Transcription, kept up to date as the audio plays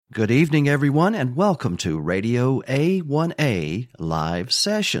Good evening, everyone, and welcome to Radio A1A Live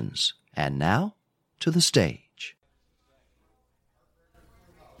Sessions. And now, to the stage.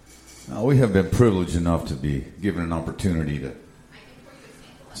 Now, we have been privileged enough to be given an opportunity to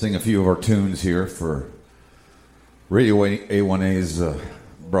sing a few of our tunes here for Radio A1A's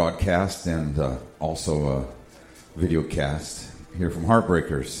broadcast and also a video cast here from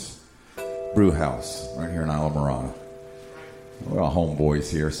Heartbreakers Brew House right here in Isla Mirada. We're all homeboys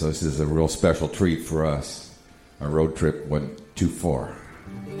here, so this is a real special treat for us. Our road trip wasn't too far.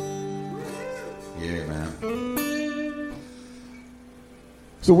 Yeah, man.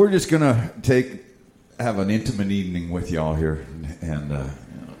 So we're just going to have an intimate evening with y'all here and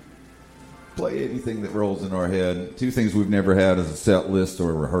play anything that rolls in our head. Two things we've never had is a set list or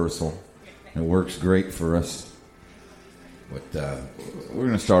a rehearsal. It works great for us. But we're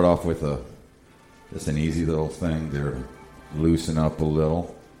going to start off with just an easy little thing there to loosen up a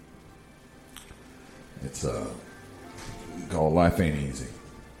little. It's called Life Ain't Easy.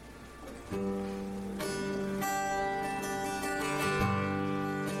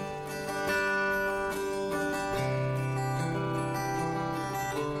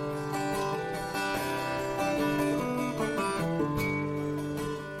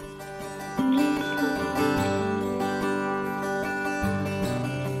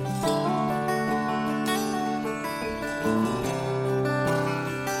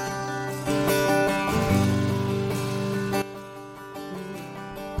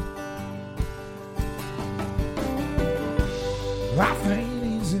 Life ain't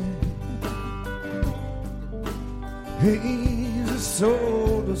easy. Easy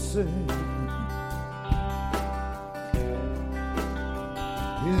so to say.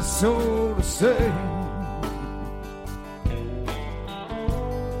 It's so to say.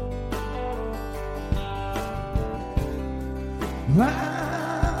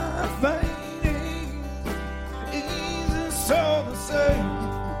 Life ain't easy. Easy so to say.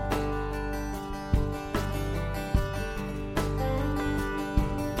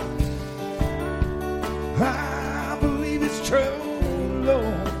 I believe it's true,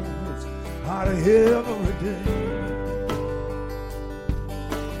 Lord. It's hard every day.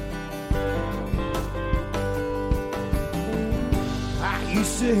 I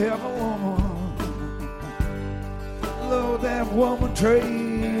used to have a woman, Lord, that woman treated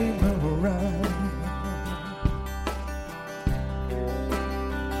me right.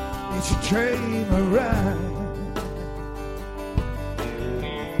 And she treated me right.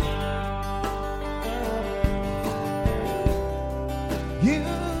 Used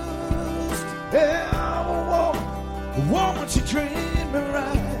to have a woman, she treated me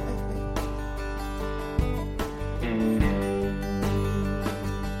right.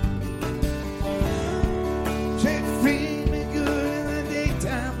 She feed me good in the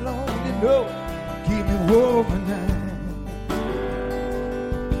daytime, Lord, you know, keep me warm at night.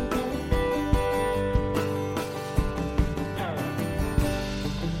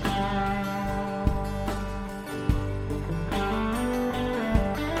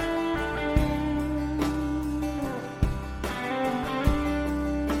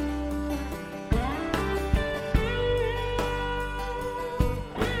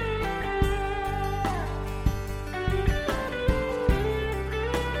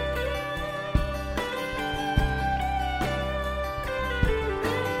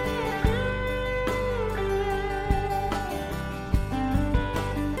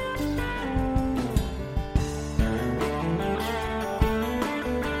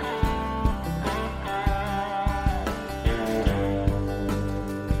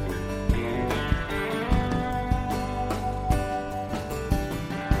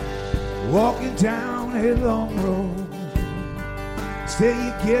 Walking down a long road, say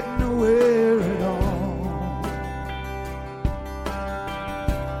you're getting nowhere at all.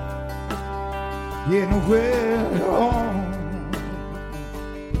 Getting nowhere at all.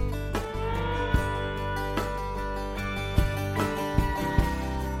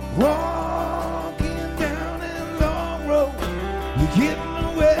 Walking down a long road, you're getting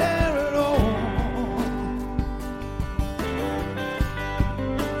nowhere at all.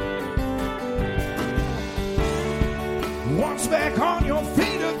 Once back on your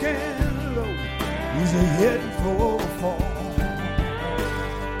feet again, Lord, is heading for a fall.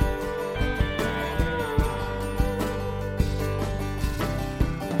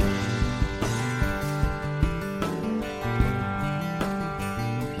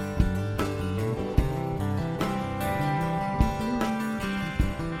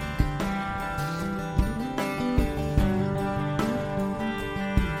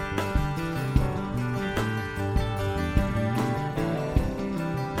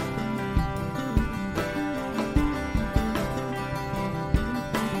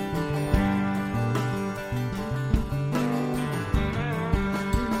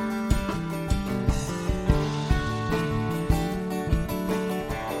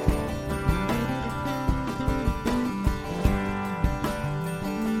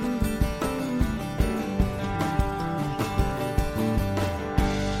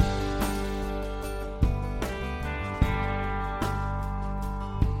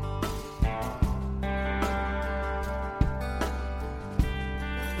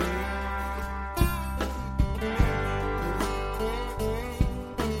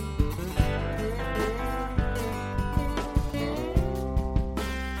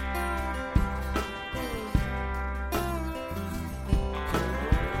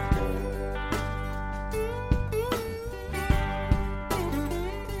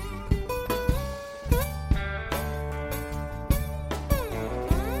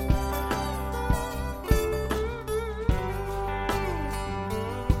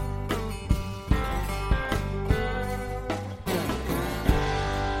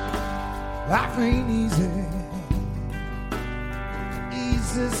 Life ain't easy.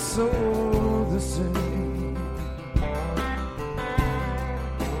 Easy so the same.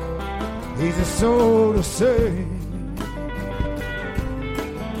 Easy so the same.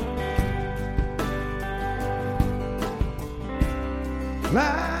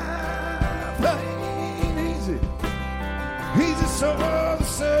 Life ain't easy. Easy so the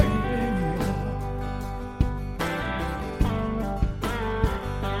same.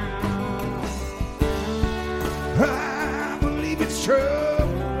 I believe it's true.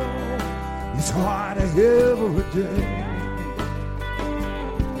 It's hard every day.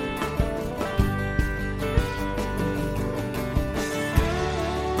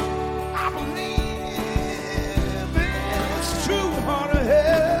 I believe it's true, hard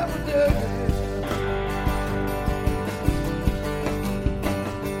every day.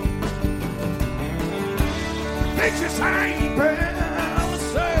 Things just ain't been the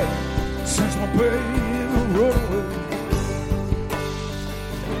same since my baby rode away.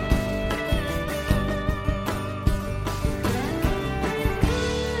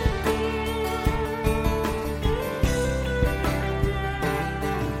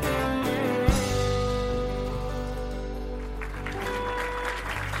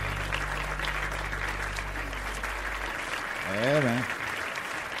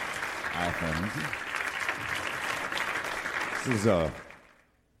 This is a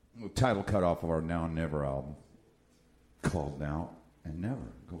title cut off of our Now and Never album called Now and Never.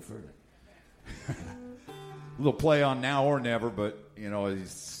 Go further. A little play on now or never, but you know,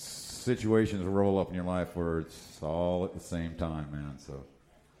 these situations roll up in your life where it's all at the same time, man. So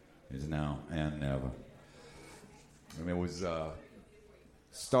it's now and never. I mean, it was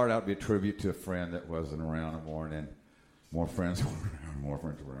started out to be a tribute to a friend that wasn't around anymore, and then more friends were around, more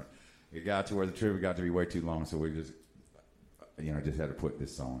friends were around. It got to where the tribute got to be way too long, so we just just had to put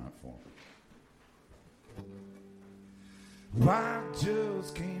this song out for him. I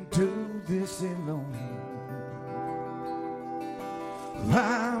just can't do this alone.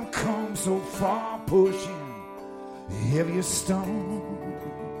 I've come so far pushing the heaviest stone.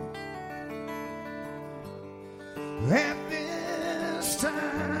 At this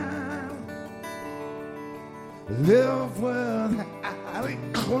time, live without a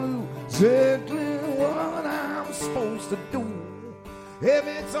clue exactly what I'm supposed to do. If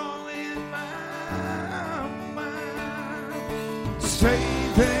it's all in my mind, say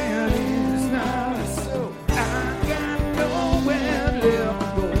that it's not so. I got nowhere left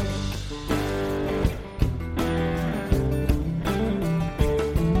to go.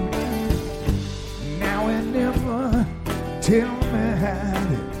 Now and never, tell me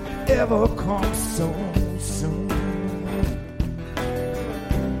how it ever comes so soon.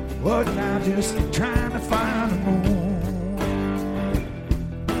 But now just trying to find the moon.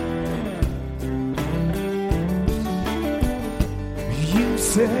 You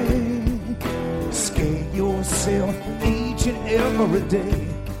say, scare yourself each and every day.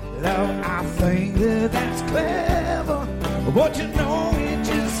 Love, I think that's clever, but you know it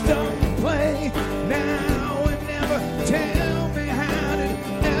just don't play. Now and never, tell me how did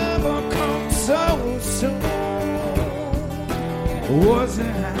it ever come so soon.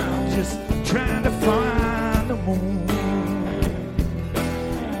 Wasn't I just trying to find the moon?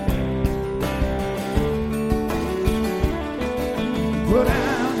 But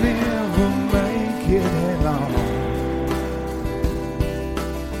I'll never make it along.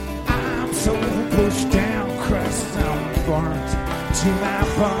 I'm so pushed down, crushed and burnt to my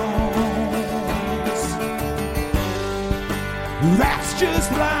bones. That's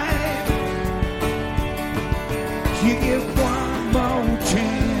just life. You get one more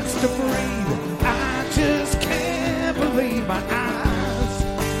chance to breathe. I just can't believe my eyes.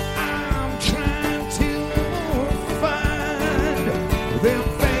 I'm trying to find them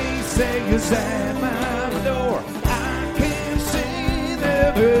faces at my door. I can't see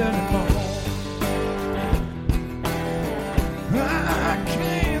them anymore. I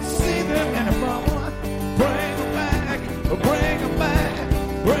can't see them anymore. Bring them back, bring them back,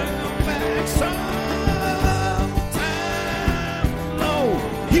 bring them back sometime. No,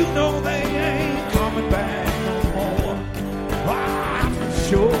 you know they ain't coming back no more. I'm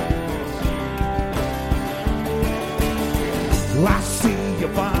sure. I see you,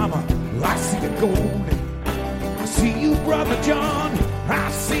 Mama. I see you, Golden. I see you, Brother John.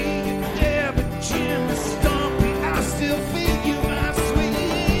 I see you, Deb and Jim and Stumpy. I still feel you, my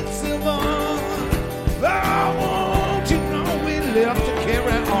sweet Sylvan. I want you to know we live to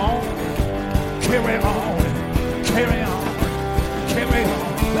carry on. Carry on, carry on, carry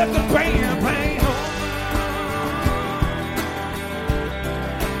on. Let the band play on.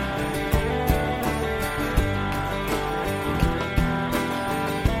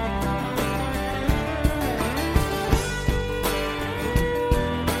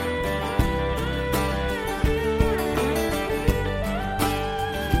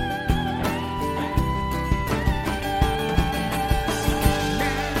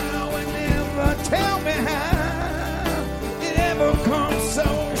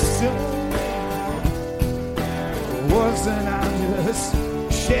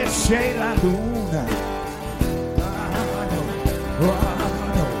 Sheila Luna. I know.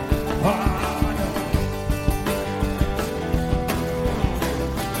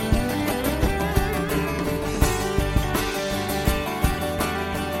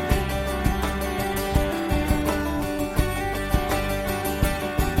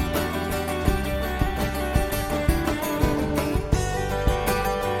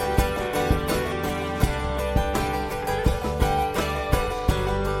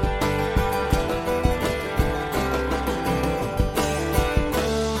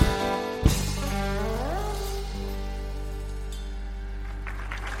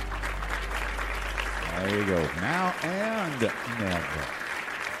 There you go. Now and never.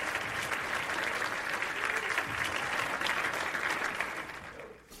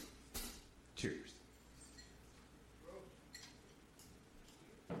 Cheers.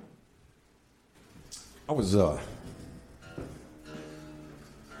 I was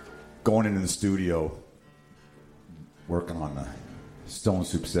going into the studio working on the Stone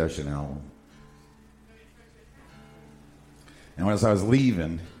Soup Session album. And as I was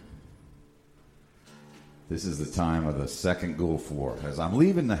leaving, this is the time of the second Gulf War. As I'm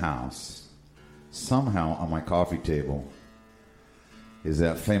leaving the house, somehow on my coffee table is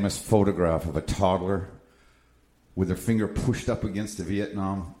that famous photograph of a toddler with her finger pushed up against the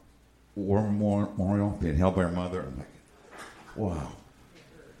Vietnam War Memorial, being held by her mother. I'm like, wow.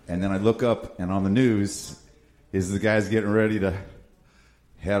 And then I look up, and on the news is the guys getting ready to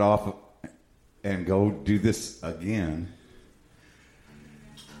head off and go do this again.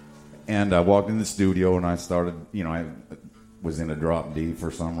 And I walked in the studio, and I started, I was in a drop D for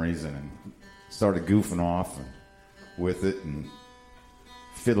some reason, and started goofing off with it, and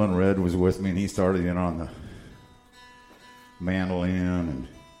Fiddlin' Red was with me, and he started in on the mandolin, and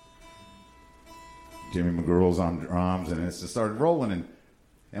Jimmy McGurl's on drums, and it just started rolling,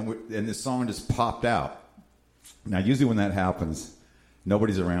 and this song just popped out. Now, usually when that happens,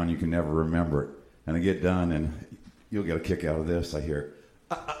 nobody's around, you can never remember it. And I get done, and you'll get a kick out of this, I hear,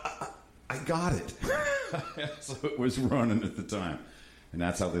 I got it. So it was running at the time. And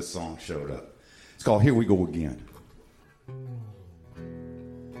that's how this song showed up. It's called Here We Go Again.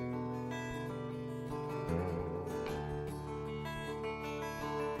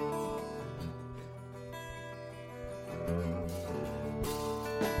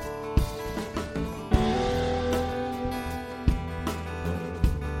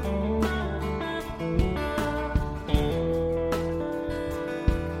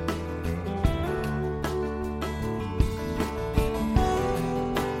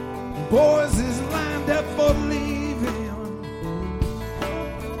 Boys is lined up for leaving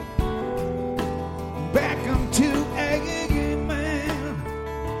back onto Aggie, man.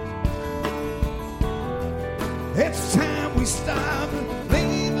 It's time we stop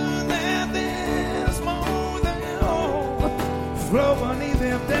believing that there's more than all flow beneath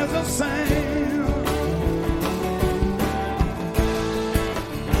them desert sand.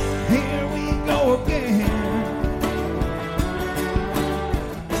 Here we go again.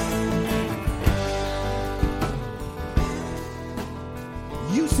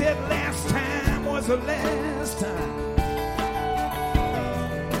 You said last time was the last time.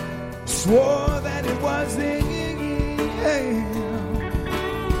 Swore that it was the end.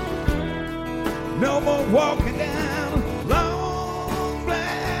 No more walking down long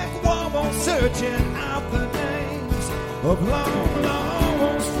black wall, searching out the names of long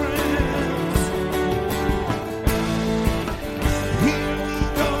lost friends. Here we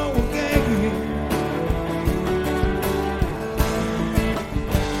go again.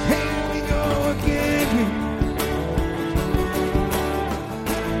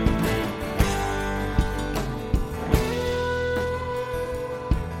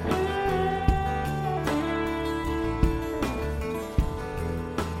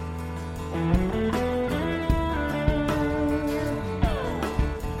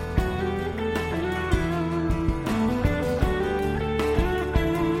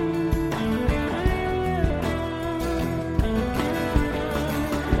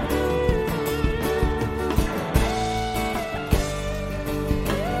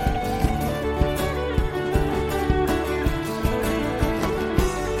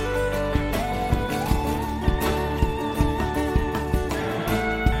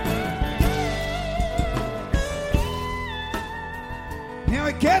 Now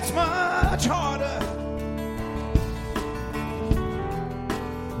it gets much harder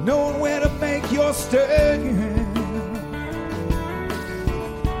knowing where to make your stand.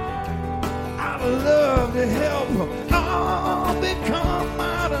 I'd love to help all become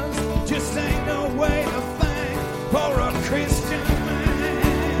martyrs. Just ain't no way to thank for a Christian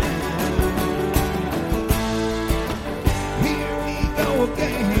man.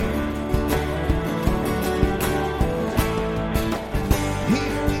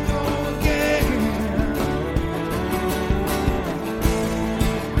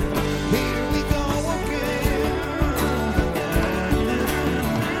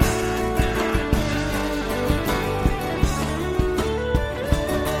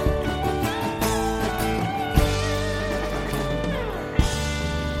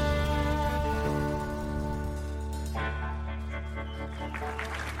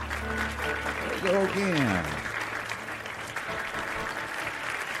 go again.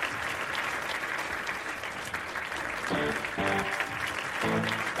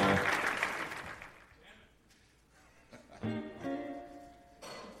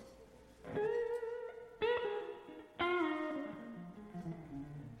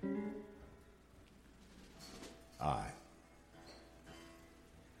 All right.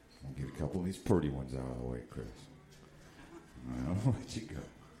 I'll get a couple of these pretty ones out of the way, Chris. I'll let you go.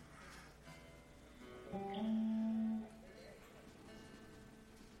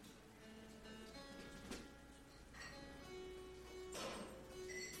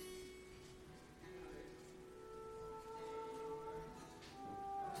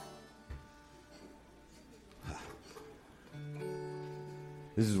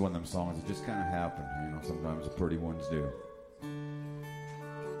 This is one of them songs that just kind of happen. You know, sometimes the pretty ones do.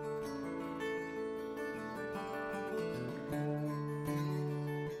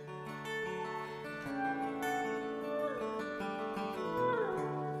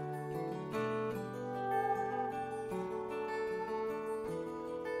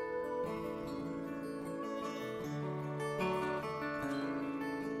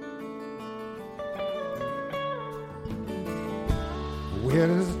 Where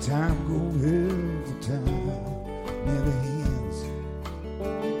does the time go? Where's the time never ends?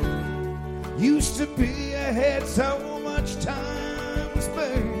 Used to be I had so much time to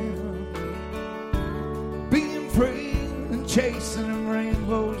spare, being free and chasing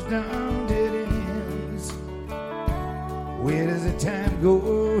rainbows down dead ends. Where does the time go?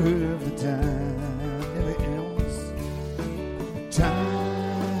 Where's the time never ends?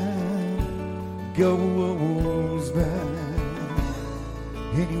 Time goes by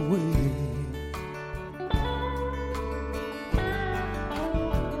anyway.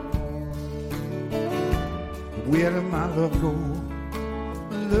 Where did my love go?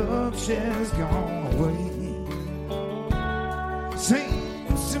 Love has gone away.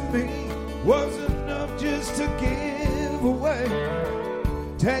 Seems to me was enough just to give away.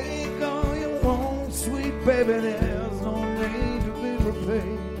 Take all you want, sweet baby, there's no need to be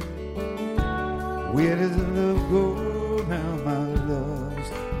repaid. Where does the love go now? My love's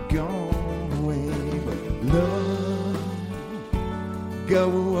gone away, but love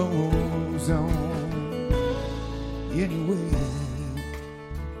goes on anyway.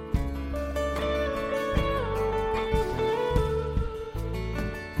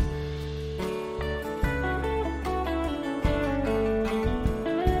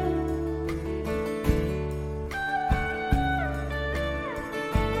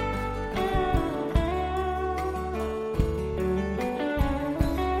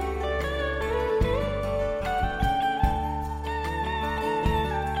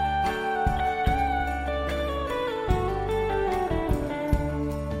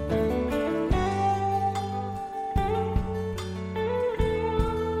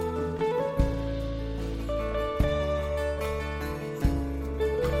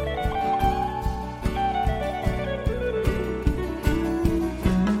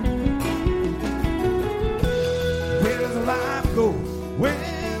 When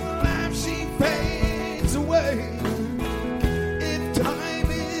life she fades away, if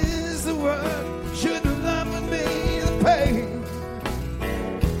time is the word, should love be the pain?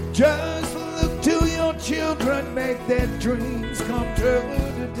 Just look to your children, make their dreams come true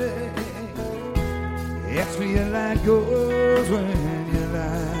today. That's where your life goes when your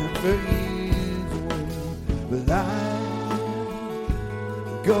life fades away. But life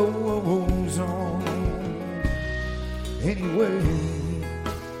goes on anyway.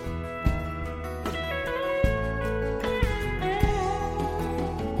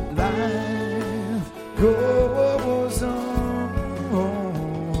 Life goes on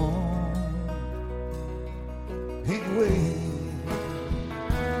anyway.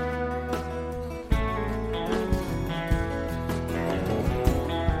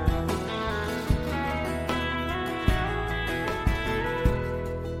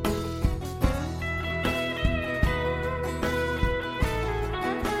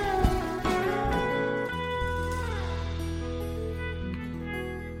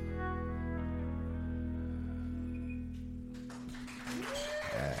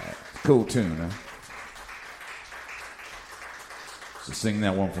 Cool tune, huh? So sing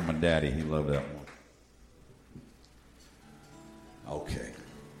that one for my daddy. He loved that one. Okay.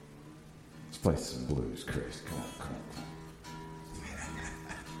 Let's play some blues, Chris. Come on, come on.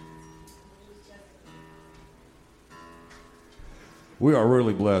 We are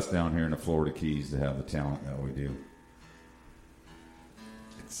really blessed down here in the Florida Keys to have the talent that we do.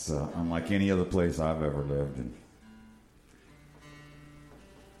 It's unlike any other place I've ever lived in.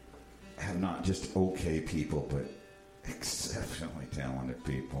 have not just okay people, but exceptionally talented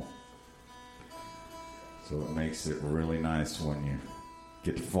people. So it makes it really nice when you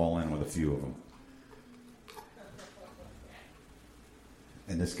get to fall in with a few of them.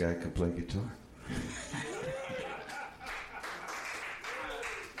 And this guy can play guitar.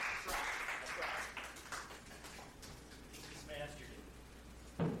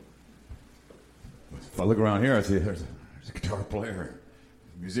 If I look around here, I see there's a guitar player,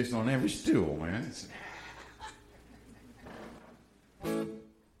 a musician on every stool, man.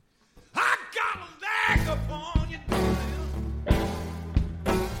 I got a leg upon you,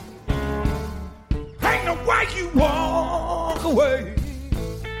 ain't no way you walk away.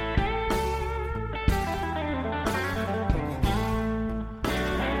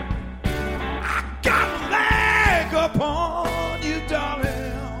 I got a leg upon you, darling.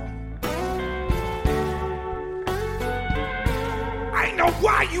 Ain't no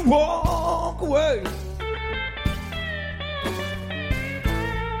way you walk away.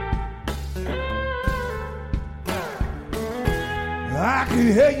 I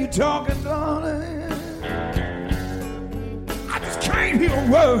can hear you talking, darling. I just can't hear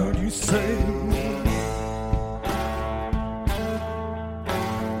a word you say.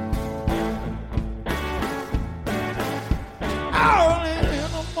 Early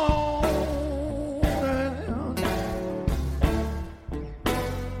in the morning,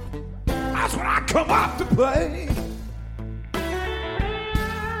 that's when I come up to play.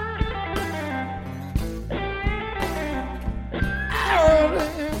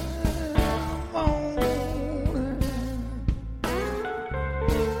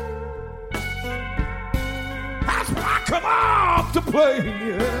 Come on to play,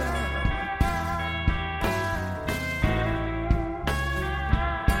 yeah.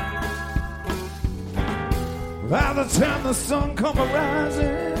 By the time the sun come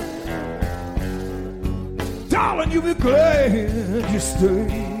a-rising, darling, you'll be glad you stayed.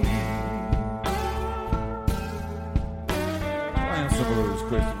 Playing some of those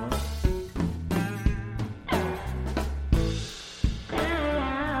Christmas.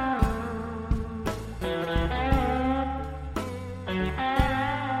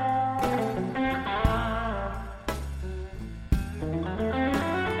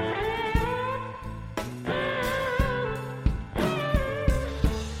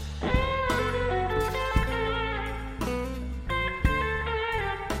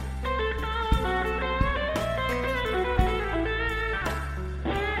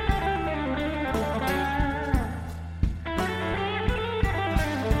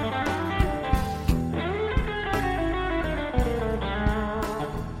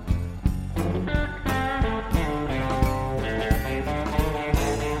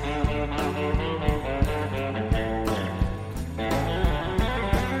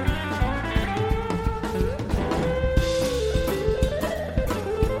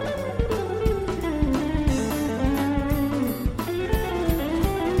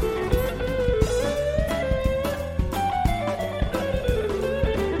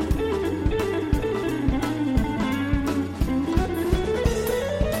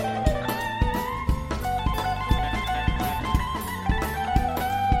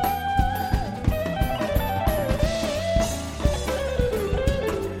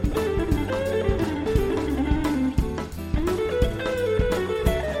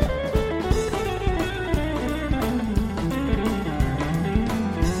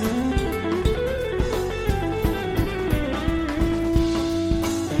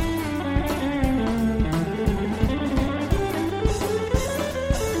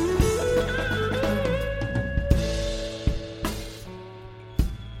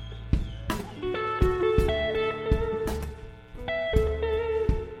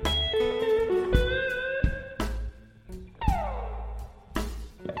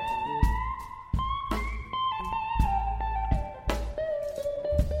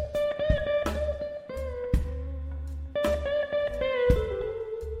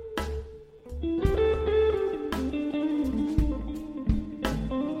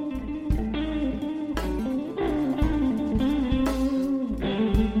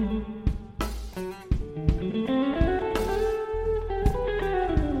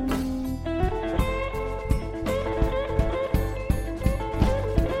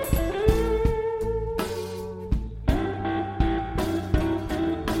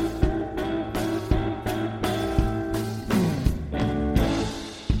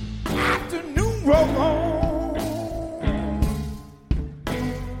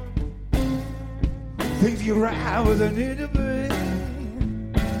 Things get right where they need to be.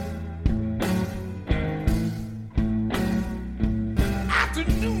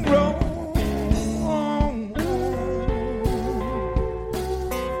 Afternoon roll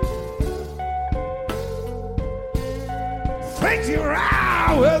takes you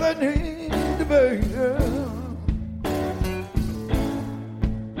right where they need to be.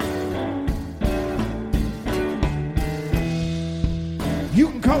 You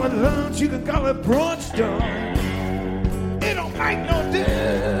can call it lunch, you can call it brunch, done. It don't make no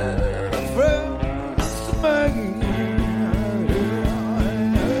difference to me.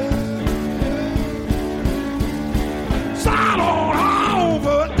 Slide on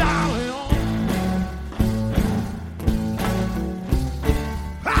over, darling.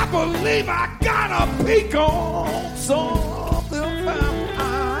 I believe I got a peek on something fine.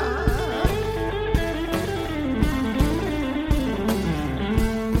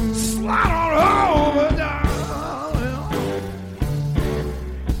 Slide on over, darling.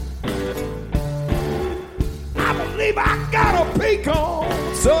 I believe I got a peek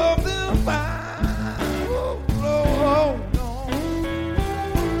on something fine.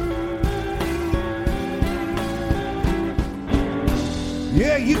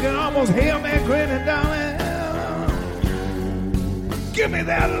 Yeah, you can almost hear me grinning, darling. Give me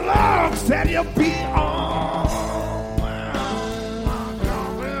that love, set your beat on.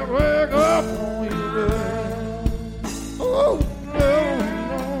 Wake up on you, girl. Oh, no.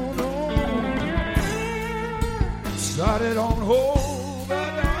 Started on hold.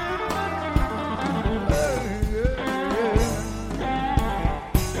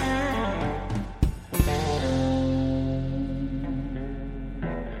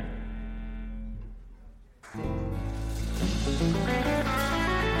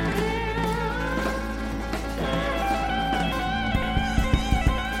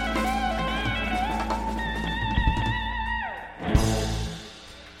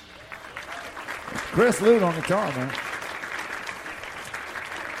 Chris Lute on guitar, man.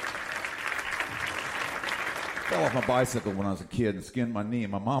 Fell off my bicycle when I was a kid and skinned my knee.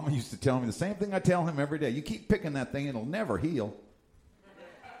 My mama used to tell me the same thing I tell him every day. You keep picking that thing, it'll never heal.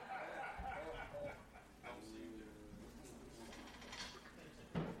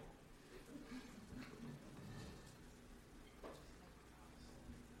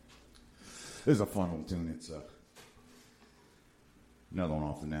 This is a fun little tune. It's another one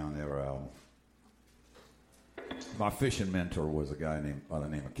off the Now and Never album. My fishing mentor was a guy named by the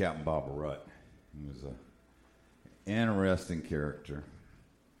name of Captain Bob Rutt. He was an interesting character.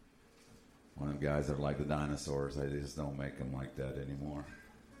 One of the guys that are like the dinosaurs. They just don't make them like that anymore.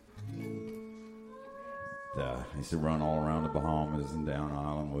 I used to run all around the Bahamas and down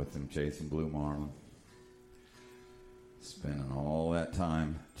Island with him, chasing blue marlin. Spending all that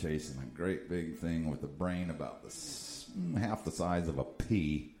time chasing a great big thing with a brain about half the size of a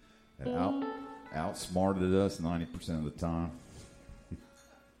pea that outsmarted us 90% of the time.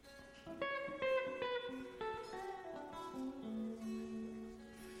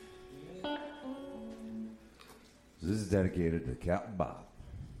 This is dedicated to Captain Bob.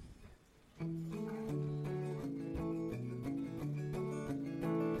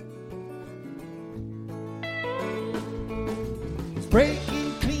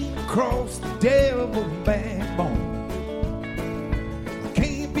 Breaking clean across the devil's backbone. I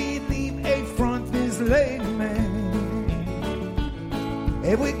can't believe a front this lady, man.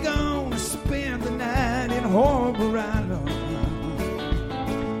 And we're gonna spend the night in Harbor Island.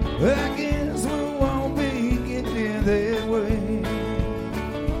 I guess we won't be getting that way.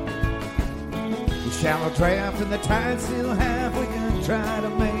 The shallow draft and the tide still half. We can try to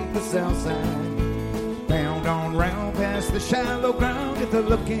make the south side. Bound on round past the shallow ground, get the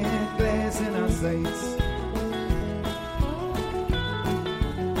looking glass in our sights.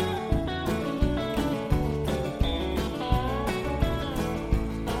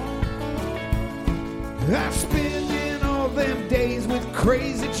 I'm spending all them days with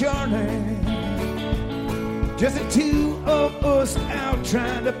Crazy Charlie. Just the two of us out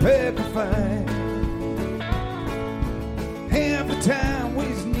trying to pick a fight. Half the time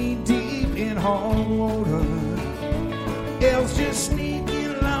we's knee deep in hard water. Else just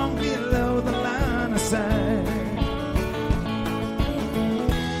sneaking along below the line of sight.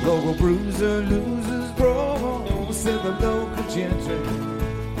 Local bruiser loses bro, said the local gentry.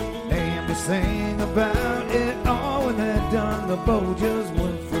 Damn to sing about it all. When they're done, the boat just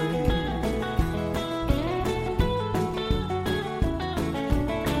went free.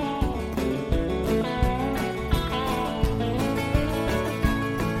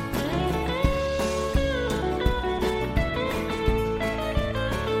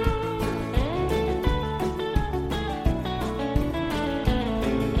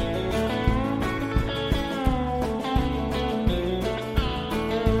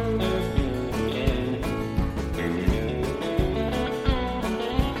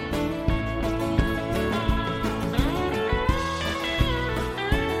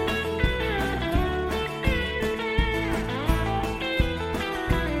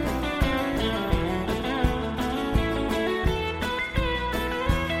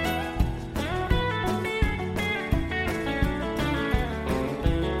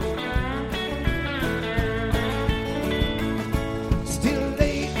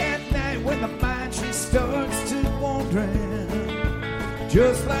 wondering,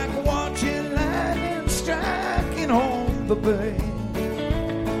 just like watching lightning striking on the bay.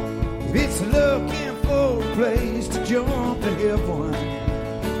 If it's looking for a place to jump to heaven,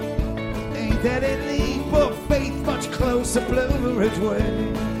 ain't that a leap of faith much closer, Blue-Ridge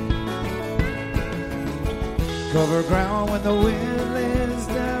Way? Cover ground when the wind lays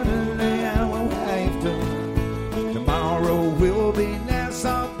down and lay our wife done. Tomorrow will be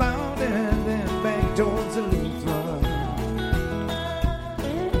Nassau bound and then back towards the Lutheran.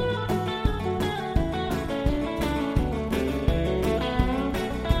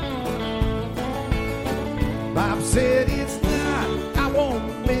 Bob said it's not, I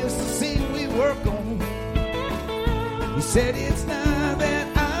won't miss the scene we work on. He said it's not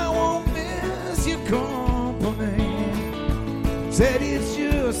that I won't miss your company. Said it's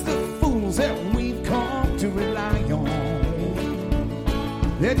just the fools that we've come to rely on.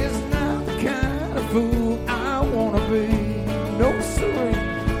 They're just not the kind of fool I want to be. No siree.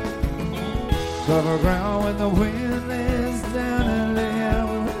 Cover ground when the wind lays down and lay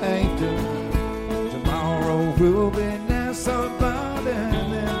our anchor. Tomorrow will be Nassau bound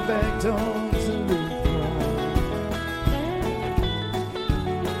and then back towards the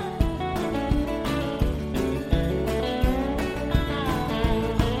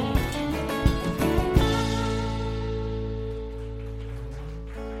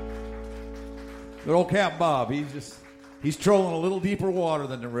Good old Cap Bob, he's trolling a little deeper water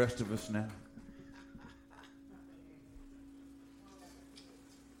than the rest of us now.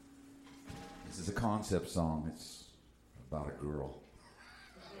 This is a concept song. It's about a girl.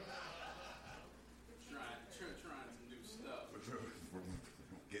 Trying some new stuff. We're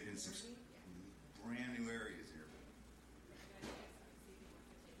getting in some brand new areas here.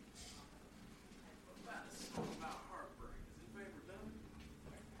 About heartbreak. Is it favorite done?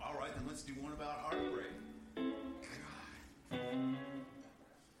 All right, then let's do one about heartbreak.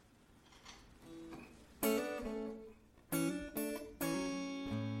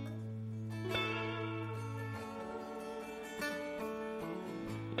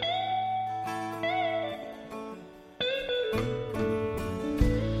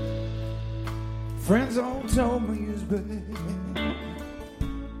 friends all told me it's bad.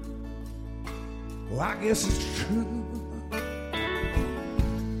 Well, I guess it's true.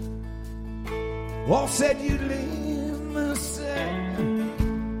 All said you'd leave me sad.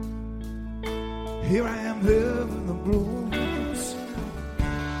 Here I am living the blues.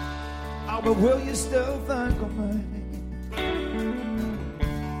 Oh, but will you still think of me?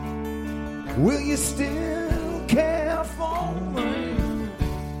 Will you still care for me?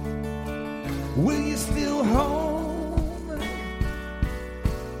 Will you still hold me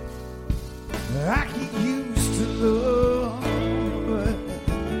like you used to love me?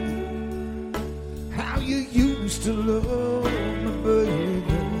 How you used to love me,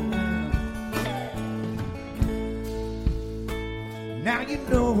 baby. Now you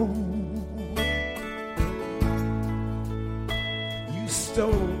know you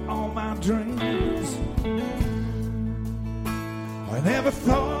stole all my dreams. I never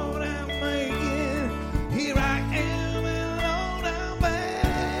thought I'd make it. Here I am alone, I'm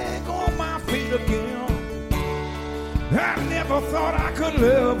back on my feet again. I never thought I could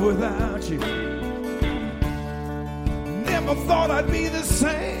live without you. Never thought I'd be the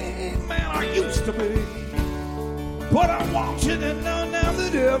same man I used to be. But I want you to know now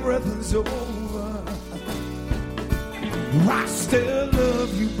that everything's over. I still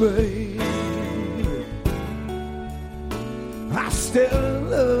love you, baby. I still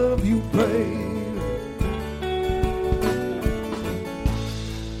love you, baby.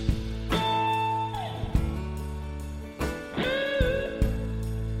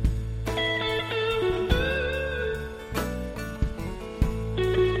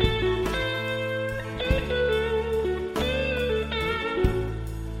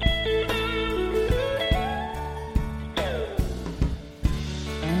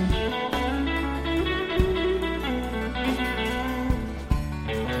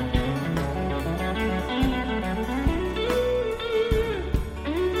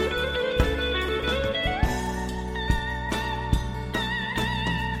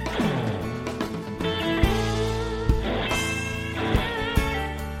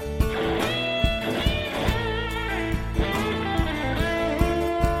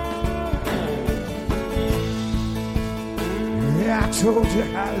 I told you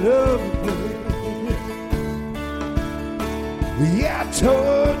I love you, baby. Yeah, I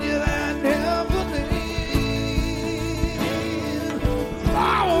told you that I never did.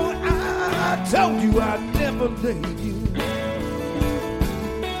 Oh, I told you I'd never leave you.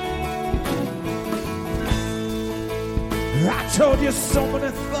 I told you so many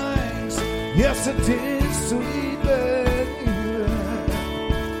things. Yes, I did, sweet baby.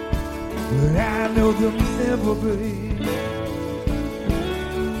 But I know they'll never be.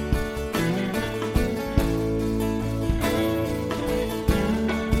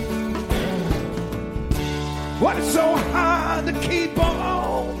 But it's so hard to keep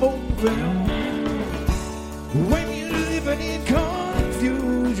on moving when you're living in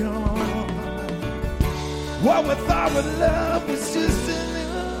confusion. What we thought was love was just an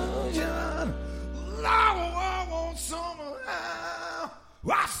illusion. I want somehow.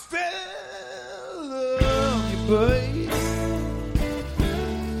 I still love you, babe.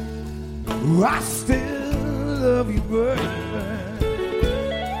 I still love you, babe.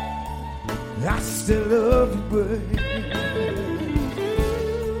 I still love you, babe.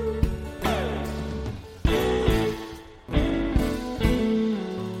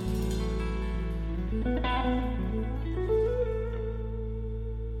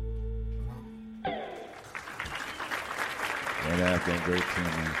 That's been great tune,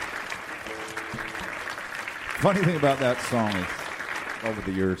 man. Funny thing about that song is, over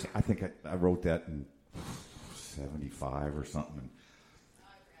the years, I think I wrote that in 75 or something.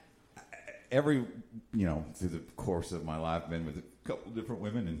 Every, through the course of my life, I've been with a couple of different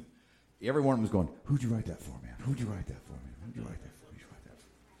women, and every one of them was going, "Who'd you write that for, man? Who'd you write that for, man? Who'd you write that for? Who'd you write that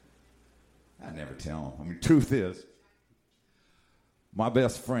for?" I never tell them. I mean, truth is, my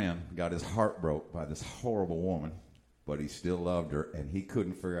best friend got his heart broke by this horrible woman, but he still loved her, and he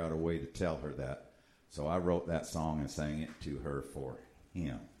couldn't figure out a way to tell her that. So I wrote that song and sang it to her for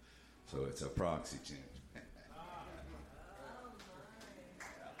him. So it's a proxy tune.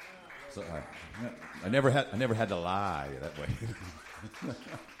 So I never had to lie that way. What's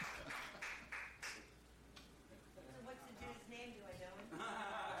the dude's name? Do I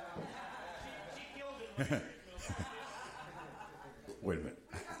know him? Wait a minute.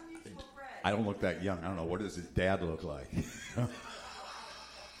 I don't look that young. I don't know. What does his dad look like? Oh,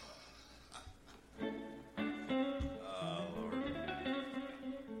 Lord.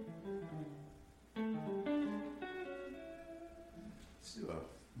 Let's do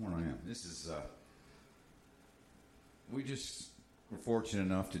one I am. This is, we just were fortunate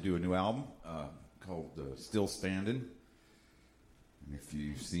enough to do a new album called Still Standing. And if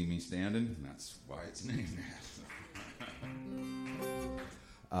you see me standing, that's why it's named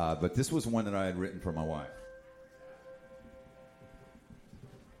that. But this was one that I had written for my wife.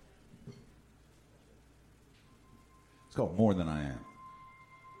 It's called More Than I Am.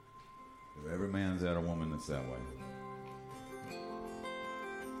 Every man's had a woman that's that way.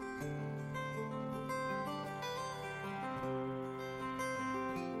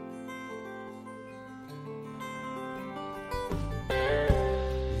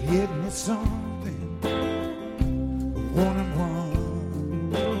 Isn't it something? One and one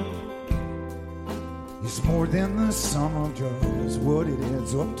is more than the sum of joys, what it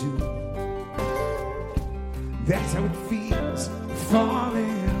adds up to. That's how it feels,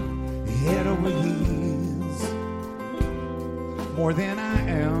 falling head over heels. More than I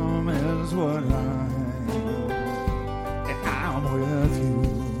am is what I am, and I'm with you.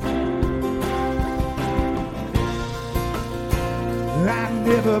 I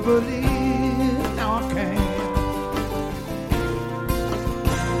never believed, no I can't.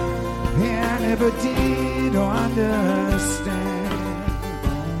 I never did understand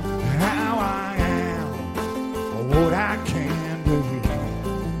how I am, or what I can do,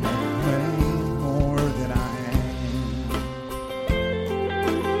 way more than I am.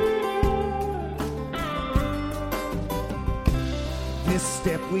 This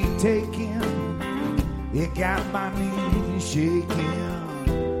step we taken, it got my knees shaking.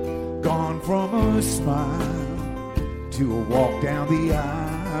 Gone from a smile to a walk down the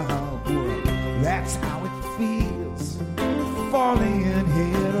aisle. Boy, that's how it feels, falling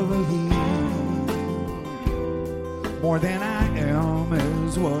head over heels. More than I am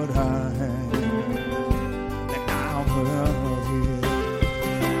is what I am, and I'm love you.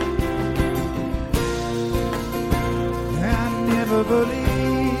 I never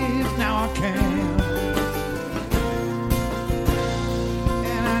believed, now I can.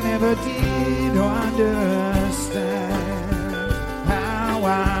 Never did understand how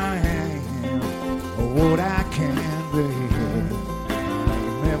I am, or what I can be.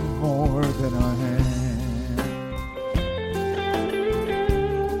 I'm more than I am.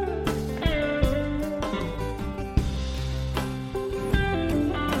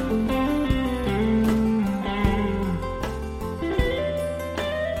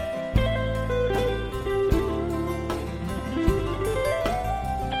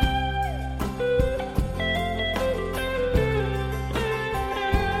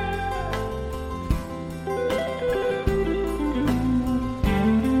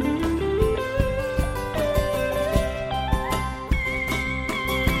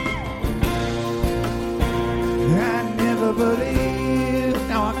 believe,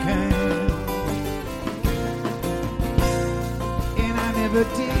 now I can. And I never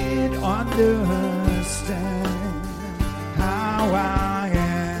did understand how I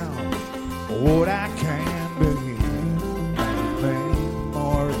am, what I can be, anything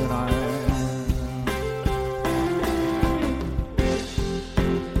more than I am.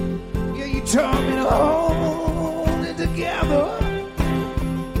 Yeah, you taught me to hold it together.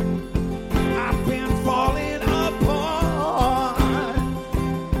 I've been falling apart.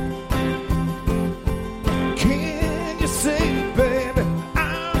 Can you see, baby,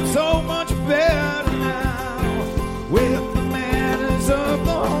 I'm so much better now with the manners of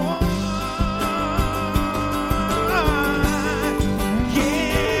the heart.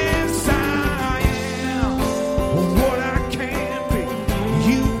 Yes, I am what I can be.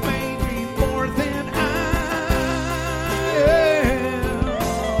 You made me more than I am.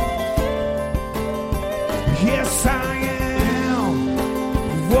 Yes, I am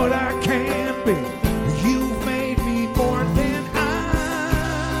what I can be. You've made me more than I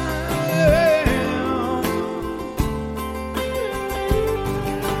am.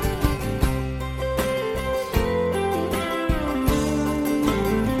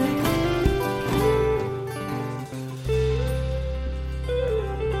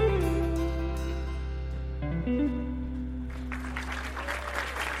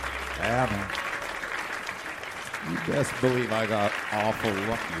 Yeah, man. You best believe I got awful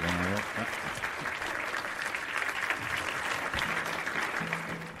lucky when I wrote that.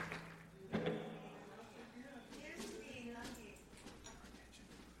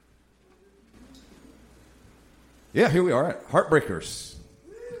 Yeah, here we are at Heartbreakers,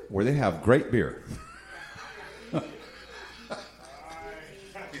 where they have great beer.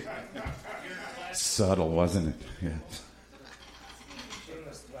 Subtle, wasn't it? Yeah.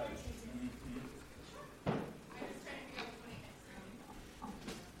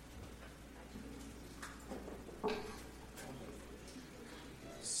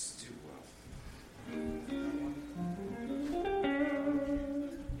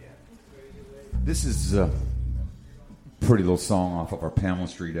 This is a pretty little song off of our Pamela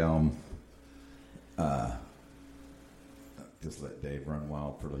Street album. Just let Dave run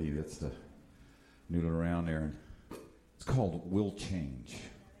wild for he gets to noodle around there. It's called Will Change.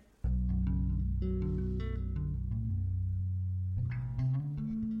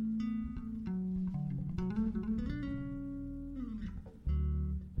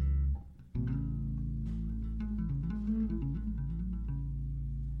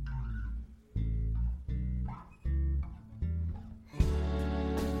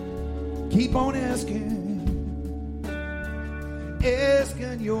 Keep on asking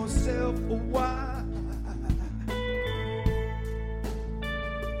yourself why.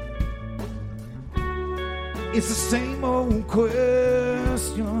 It's the same old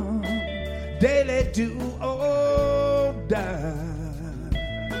question, daily do or die.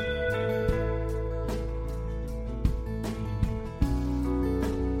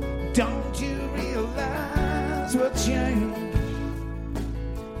 Don't you realize what changed?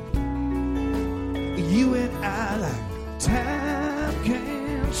 You and I, like time,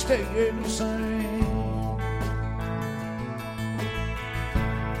 can't stay the same.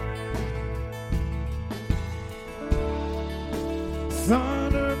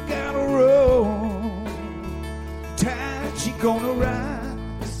 Thunder gotta roll, tide she gonna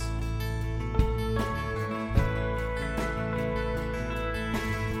rise.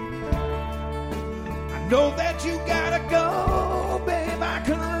 I know that you gotta go, babe, I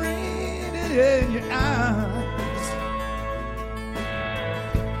can read it in your eyes.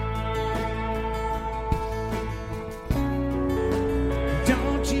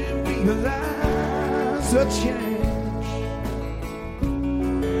 Don't you realize a change?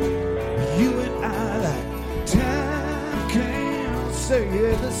 You and I, like time, can't say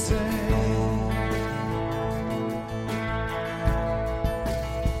the same.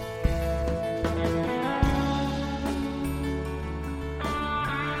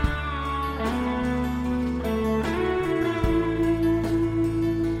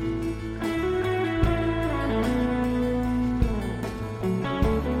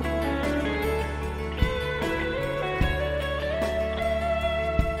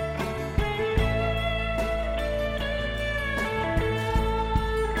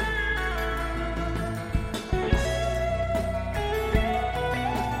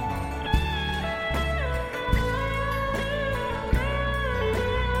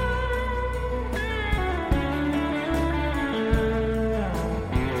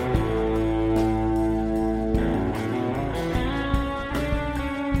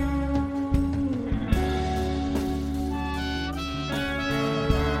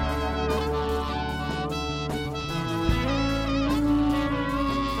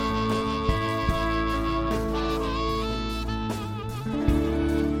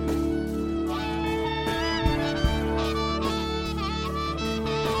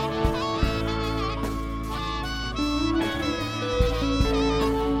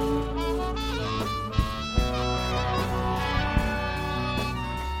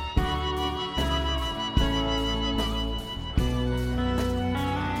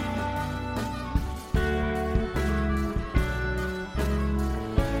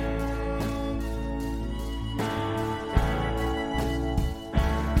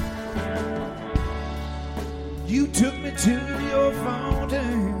 You took me to your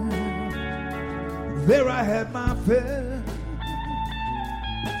fountain. There I had my fill.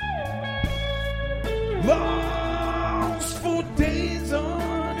 Lost for days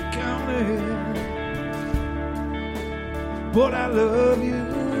uncounted, but I love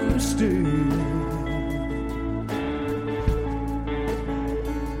you still.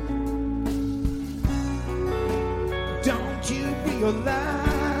 Don't you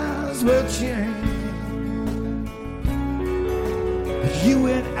realize we're changed? You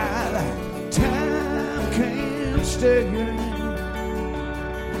and I, like time can't stay.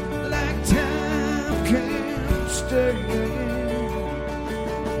 Like time can't stay.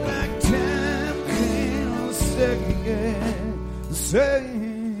 Like time can't stay.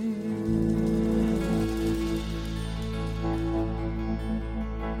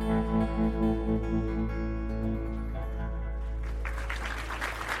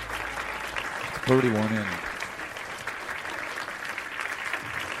 Pretty one in.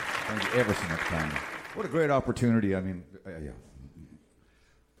 Thank you ever so much, Connie. What a great opportunity. I mean, yeah.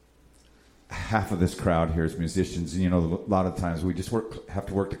 Half of this crowd here is musicians. You know, a lot of times we just have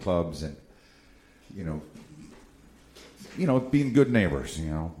to work the clubs and, you know, being good neighbors,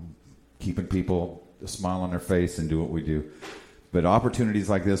 you know, keeping people a smile on their face and do what we do. But opportunities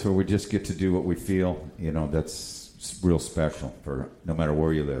like this where we just get to do what we feel, you know, that's real special for no matter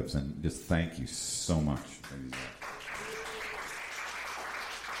where you live. And just thank you so much.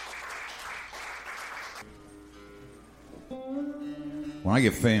 When I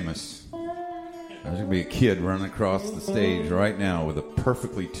get famous, there's going to be a kid running across the stage right now with a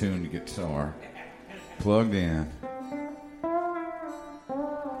perfectly tuned guitar plugged in.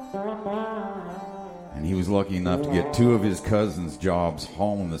 And he was lucky enough to get 2 of his cousins' jobs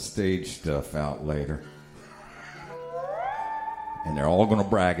hauling the stage stuff out later. And they're all going to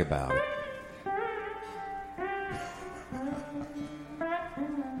brag about it.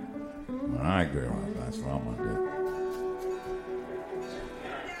 When I grow up, that's what I'm going to do.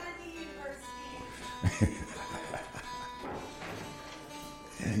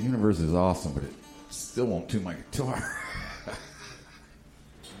 Yeah, the universe is awesome, but it still won't tune my guitar.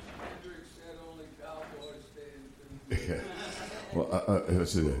 Yeah. Well,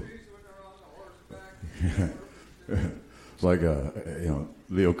 it's like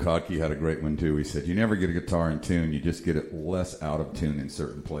Leo Kottke had a great one too. He said, "You never get a guitar in tune; you just get it less out of tune in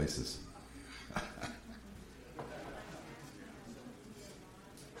certain places."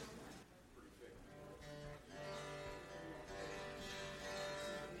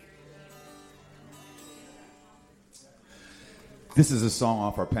 This is a song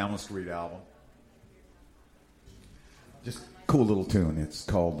off our Pamela Street album. Just cool little tune. It's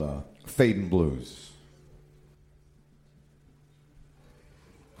called Fadin' Blues.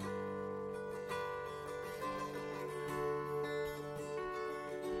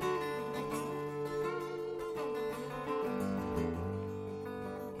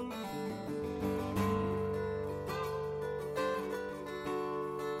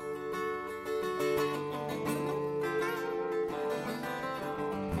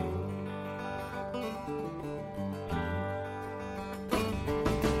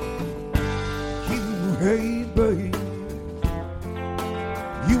 Hey, babe,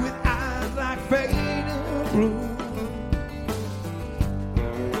 you with eyes like fading blue.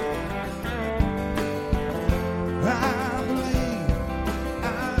 I believe, I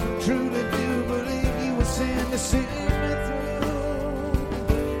truly do believe you were sent to see me through.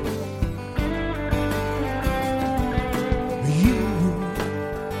 You,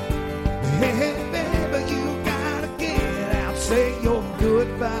 hey, baby, you gotta get out, say your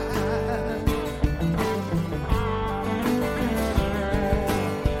goodbye.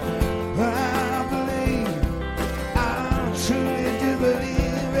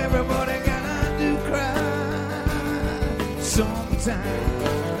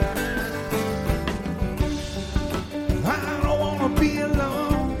 I don't wanna be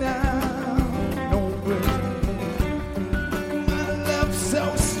alone now, no way. My love's so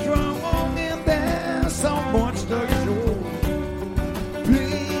strong and there's so much to show.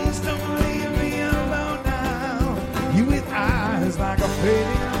 Please don't leave me alone now. You with eyes like a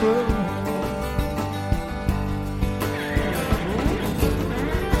fading blue.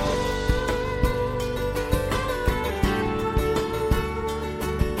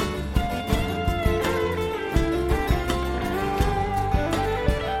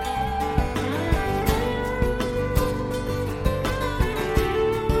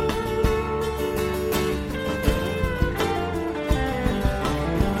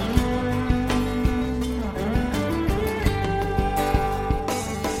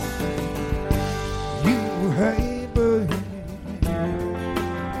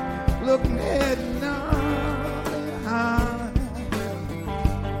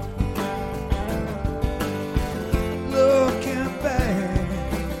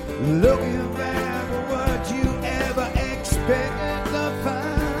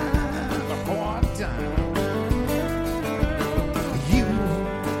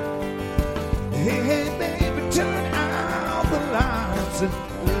 arms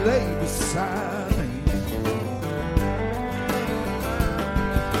and lay beside me.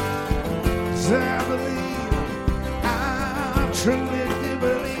 'Cause I believe, I truly do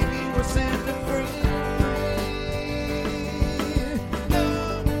believe you were set to free. No,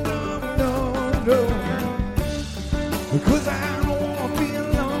 no, no, no. Because I don't want to be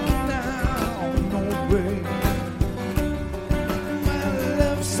alone now, no way. My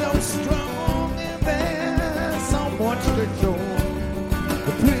love's so strong and there's so much to show.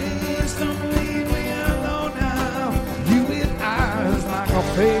 But please don't leave me alone now. You with eyes like a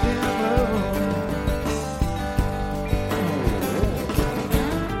fading love.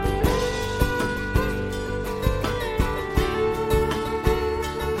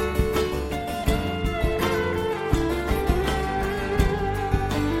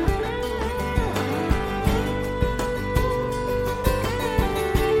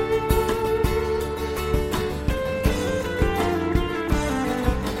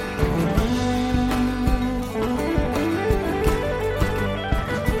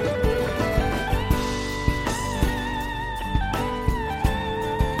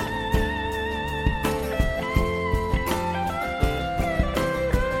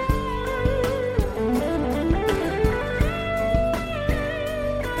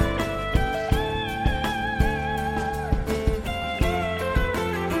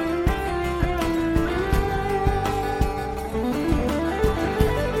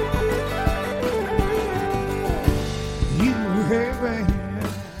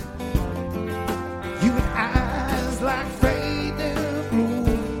 You with eyes like fading blue.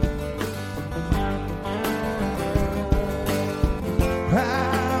 I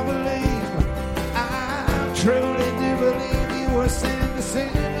believe, I truly do believe you were sent to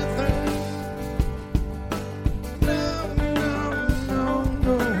sing me through. No, no, no,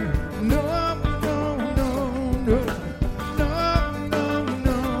 no, no, no, no, no, no, no,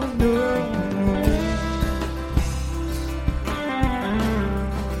 no, no.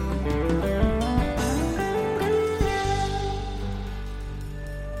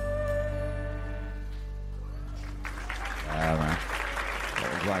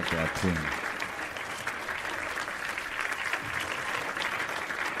 Like that tune.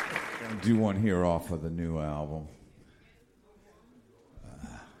 Gonna do one here off of the new album.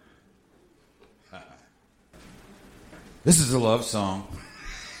 This is a love song.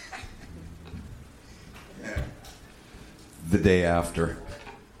 The Day After.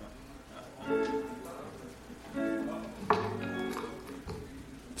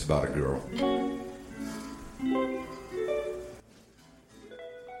 It's about a girl.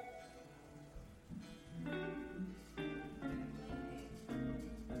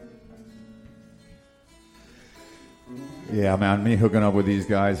 Yeah, man, me hooking up with these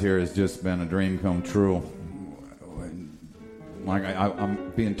guys here has just been a dream come true. Like,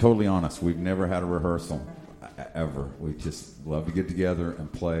 I'm being totally honest. We've never had a rehearsal, ever. We just love to get together and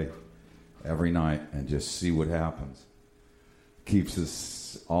play every night and just see what happens. Keeps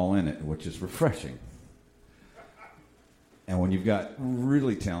us all in it, which is refreshing. And when you've got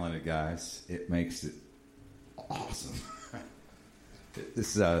really talented guys, it makes it awesome.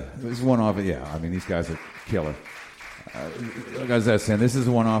 This is one off of, yeah, I mean, these guys are killer. Like I was saying, this is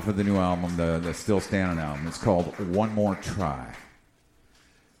one off of the new album, the Still Standing album. It's called One More Try.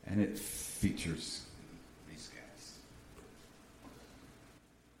 And it features these guys.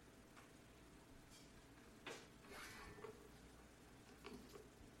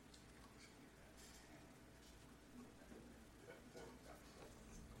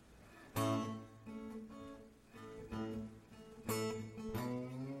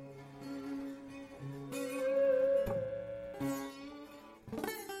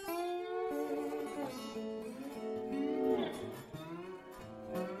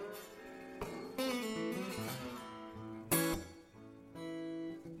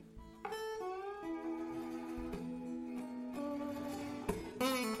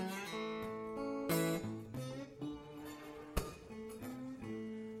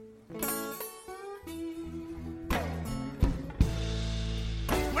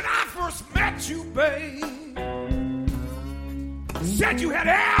 You, babe, said you had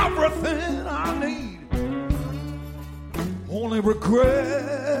everything I need. Only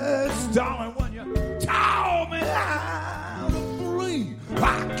regrets, darling, when you told me how to breathe.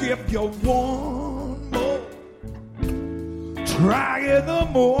 I give you one more try in the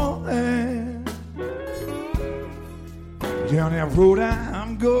morning. Down that road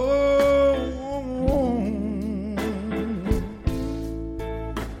I'm going.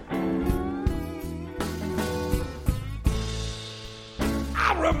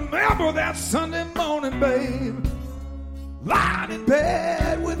 Remember that Sunday morning, babe, lying in bed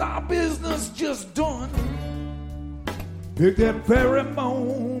bread with our business just done. Pick that very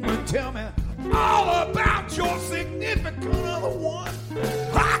moment, tell me all about your significant other one.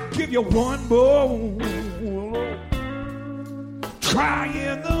 I'll give you one more try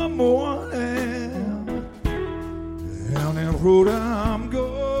in the morning. Down that road I'm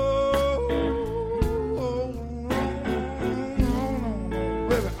going,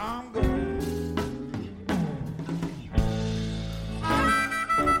 baby, I'm going.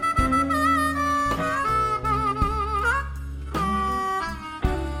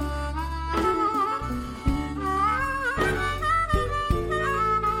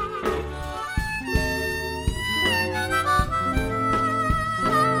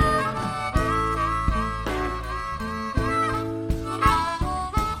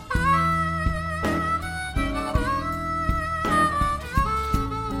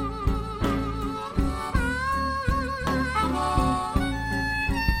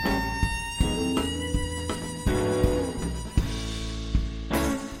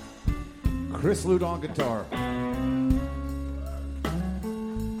 Chris Lute on guitar.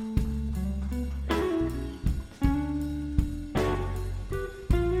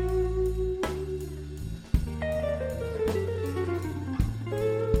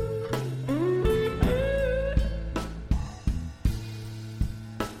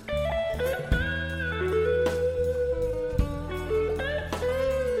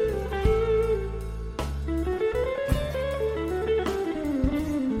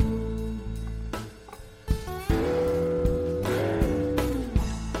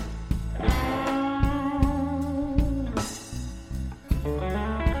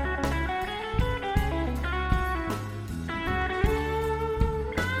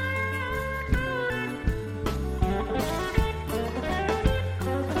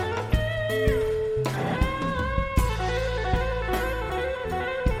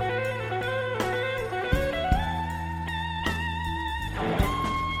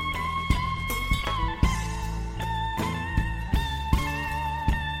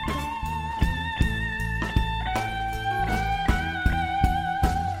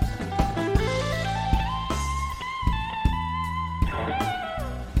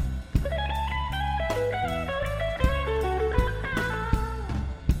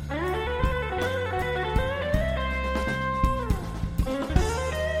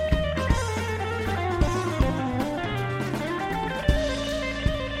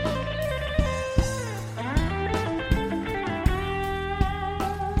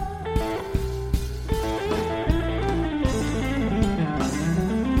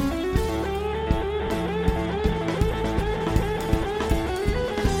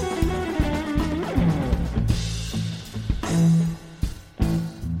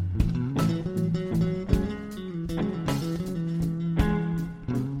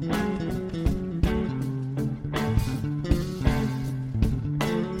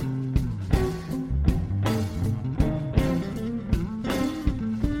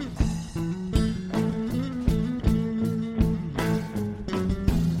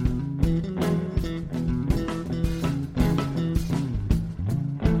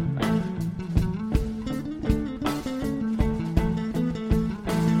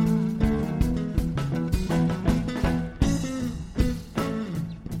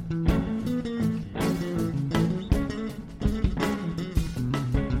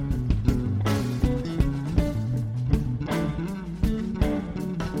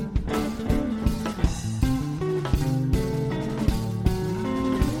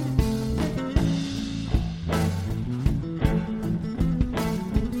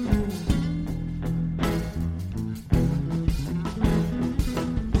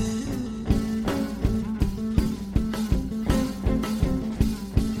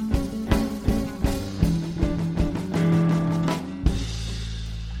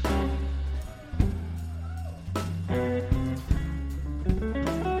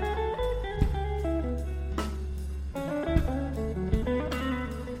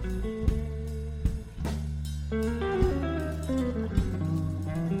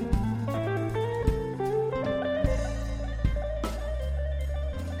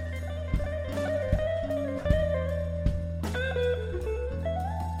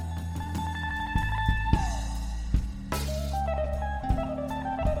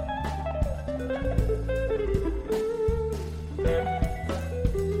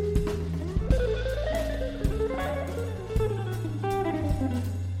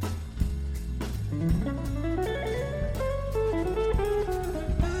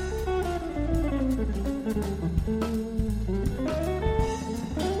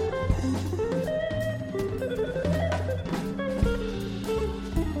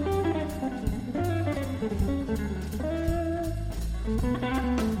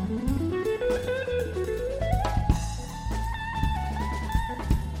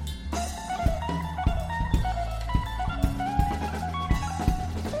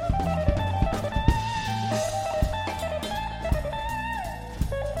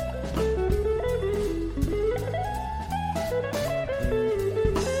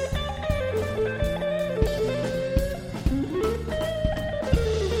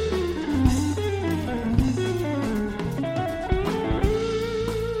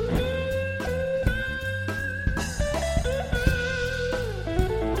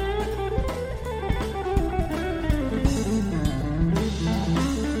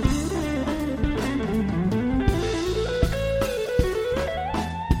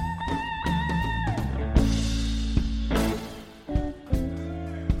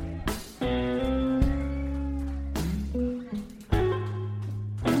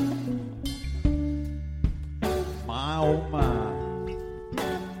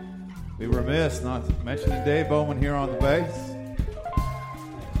 remiss not to mention Dave Bowman here on the bass.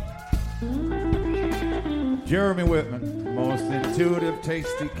 Jeremy Whitman, the most intuitive,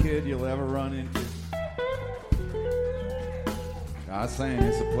 tasty kid you'll ever run into. I was saying,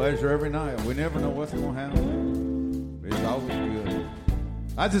 it's a pleasure every night. We never know what's going to happen. It's always good.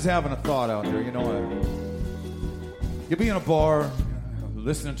 I was just having a thought out there. You know, you'll be in a bar,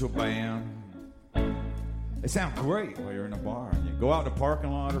 listening to a band. They sound great while you're in a bar. And you go out in the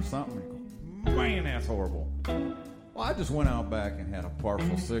parking lot or something and go, man, that's horrible. Well, I just went out back and had a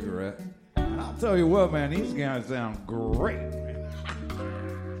partial cigarette. And I'll tell you what, man, these guys sound great.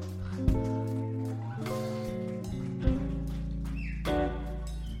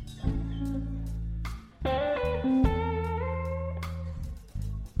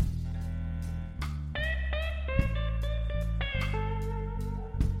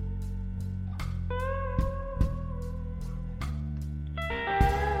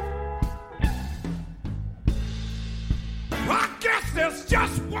 I guess there's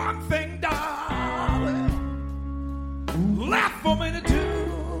just one thing, darling, left for me to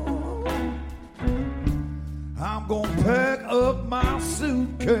do. I'm gonna pack up my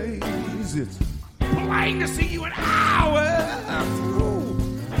suitcase. It's plain to see you an hour through.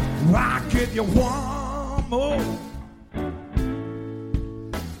 I'll give you one more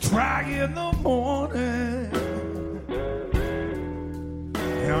try in the morning.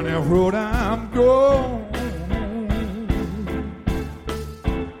 Down that road I'm going.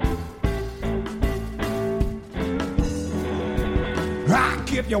 I'll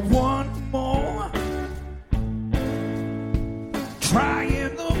give you one more try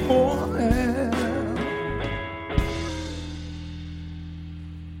in the morning.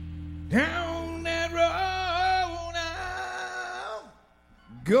 Down that road I'll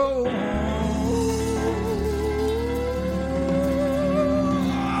go.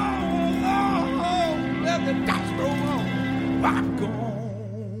 Let the dice roll on. I'm gone.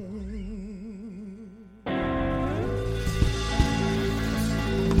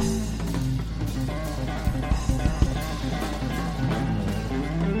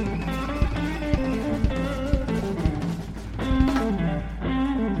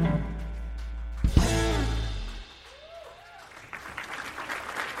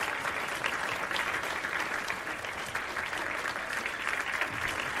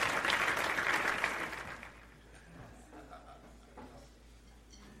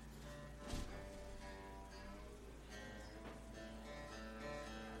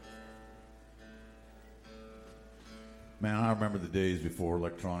 Man, I remember the days before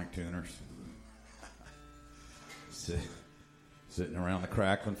electronic tuners. Sitting around the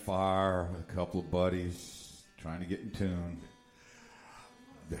crackling fire with a couple of buddies, trying to get in tune.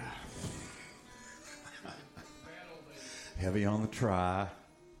 Heavy on the try.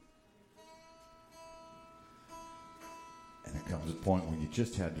 And it comes a point when you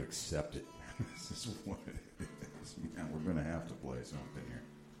just had to accept it. This is what it is. Man, we're going to have to play something here.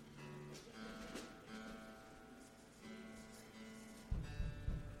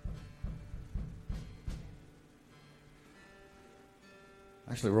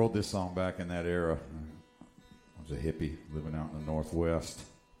 I actually wrote this song back in that era. I was a hippie living out in the Northwest.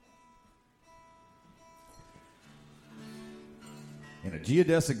 In a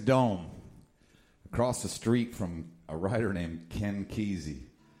geodesic dome across the street from a writer named Ken Kesey.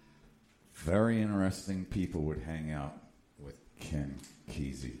 Very interesting people would hang out with Ken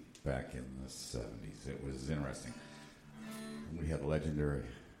Kesey back in the 70s. It was interesting. We had legendary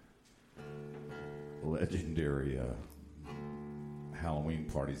Halloween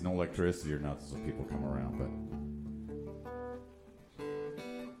parties. No electricity or nothing, so people come around. But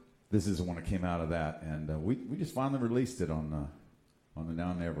this is the one that came out of that, and we just finally released it on the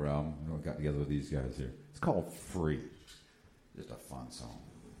Now Never album. We got together with these guys here. It's called Free. Just a fun song.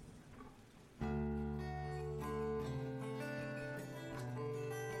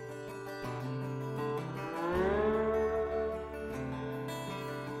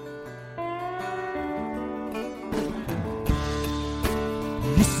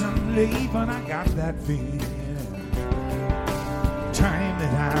 Leaving, I got that feeling. Time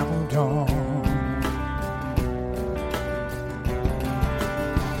that I moved on.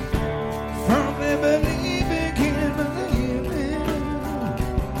 From the believing, can't believe it.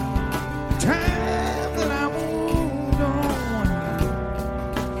 Time that I moved on.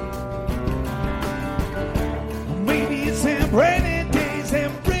 Maybe it's them rainy days.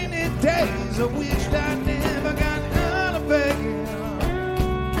 I wished I never got out of bed.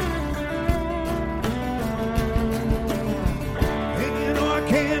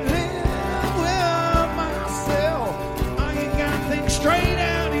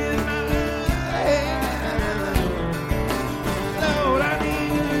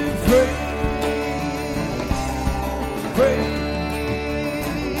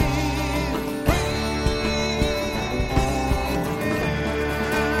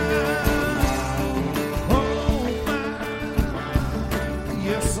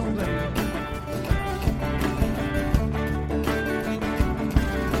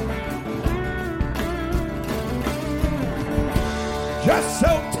 Just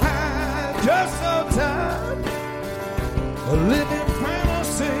so tired of living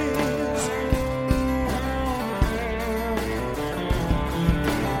fantasies.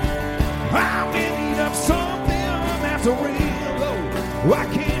 I'm in need of something that's real, though. I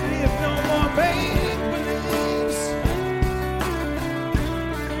can't live no more make-believes.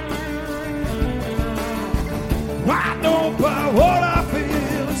 I know by what I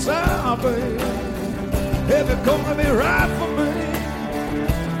feel inside, baby, if it's gonna be right for me.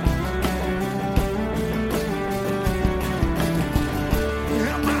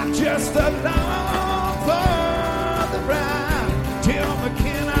 Just along for the ride. Tell me,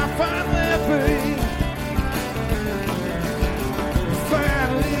 can I finally be free?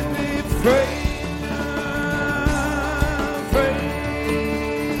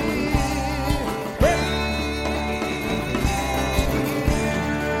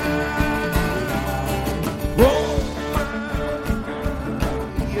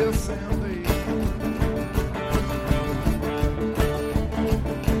 Yes, indeed.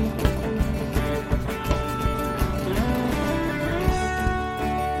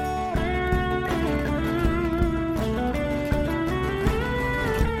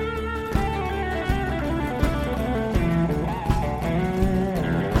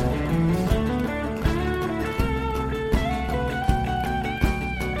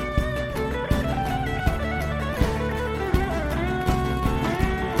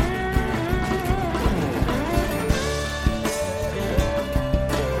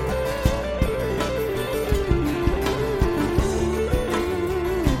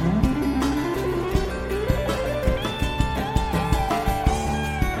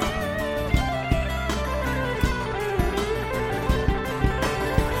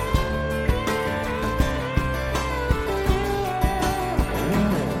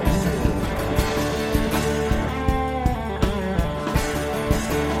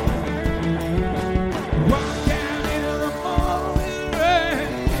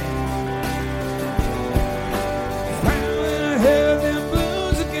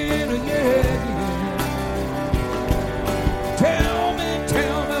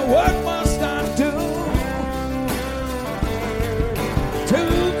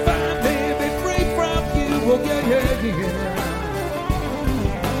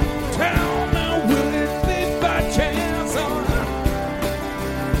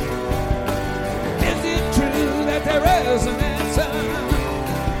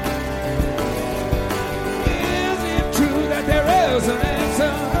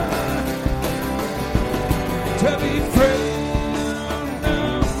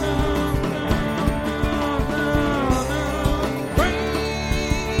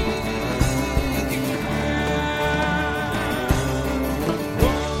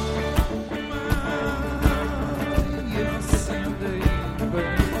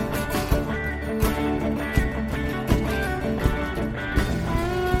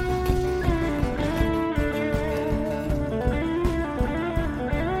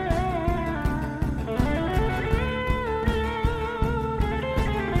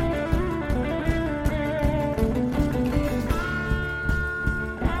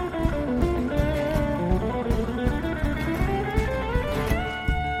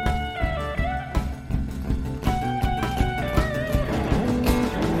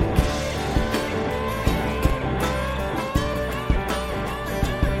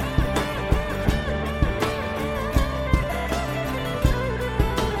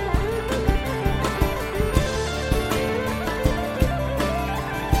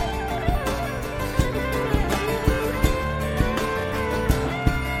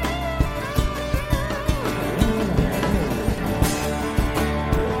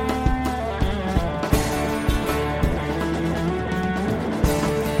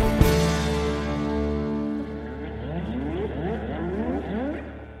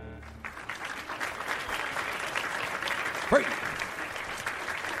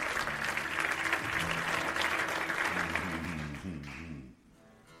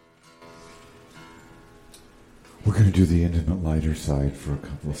 We're going to do the intimate lighter side for a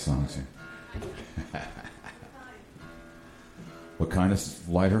couple of songs here. What kind of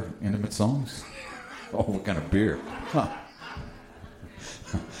lighter, intimate songs? Oh, what kind of beer? Huh.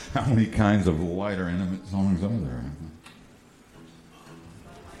 How many kinds of lighter, intimate songs are there?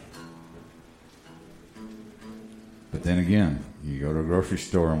 But then again, you go to a grocery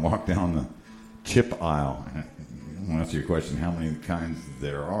store and walk down the chip aisle. I'll answer your question, how many kinds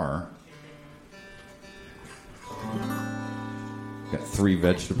there are. Got 3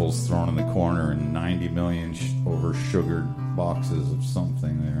 vegetables thrown in the corner and 90 million over-sugared boxes of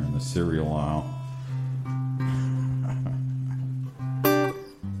something there in the cereal aisle.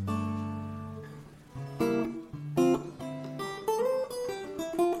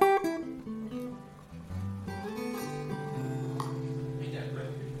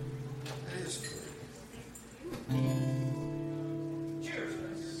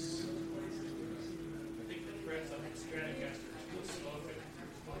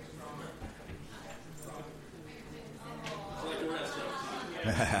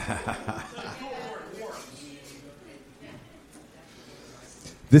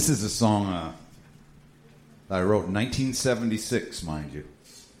 This is a song that I wrote in 1976, mind you.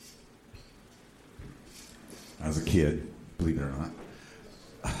 As a kid, believe it or not.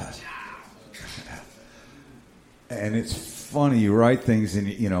 And it's funny, you write things and,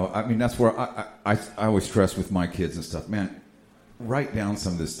 you know, I mean, that's where I always stress with my kids and stuff. Man, write down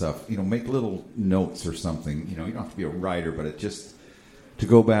some of this stuff. You know, make little notes or something. You know, you don't have to be a writer, but it just to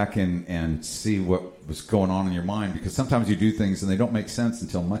go back and see what was going on in your mind, because sometimes you do things and they don't make sense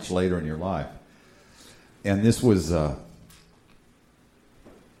until much later in your life. And this was a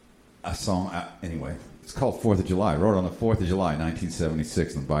song, anyway, it's called 4th of July. I wrote it on the 4th of July,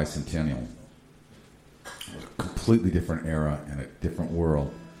 1976, in the bicentennial. It was a completely different era and a different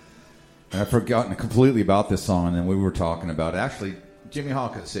world. And I'd forgotten completely about this song, and then we were talking about it. Actually, Jimmy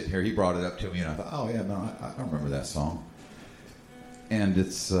Hawkins sitting here, he brought it up to me, and I thought, oh, yeah, no, I don't remember that song. And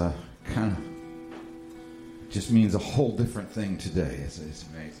it's kind of just means a whole different thing today. It's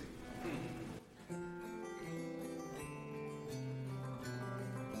amazing.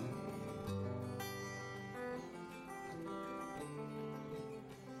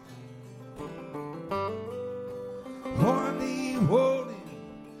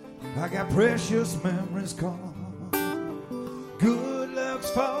 I got precious memories gone. Good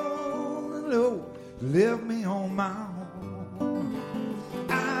luck's falling low, left me on my own.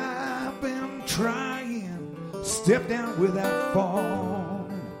 I've been trying, step down without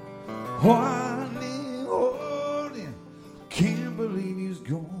falling. Holding, can't believe he's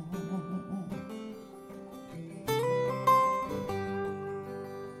gone.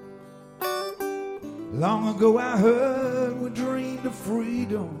 Long ago I heard we dreamed of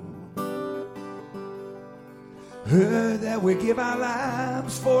freedom. Heard that we give our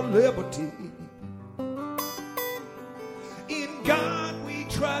lives for liberty. In God we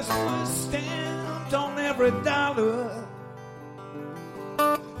trust, we're stamped on every dollar.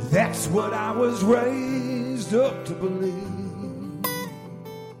 That's what I was raised up to believe.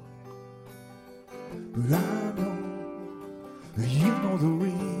 But I know, you know the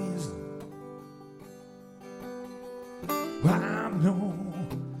reason. I know,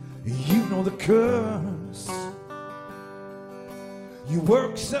 you know the curse. You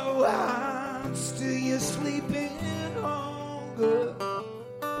work so hard, still you're sleeping hunger.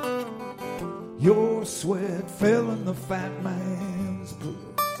 Your sweat fell in the fat man's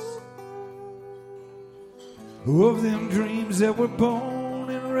purse. Of them dreams that were born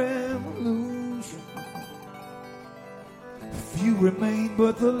in revolution, few remain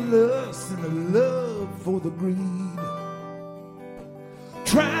but the lust and the love for the greed.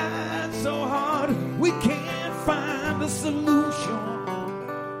 Tried so hard, we can't find a solution.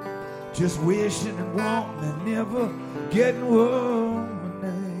 Just wishing and wanting and never getting what we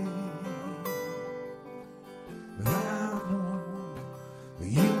need. But I know,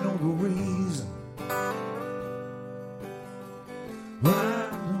 you know the reason. I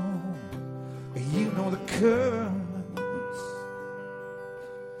know, you know the curse.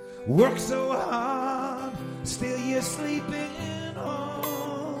 Work so hard, still you're sleeping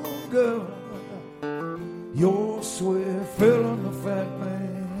hunger. Your sweat fell on the fat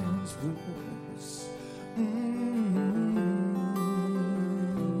man's purse.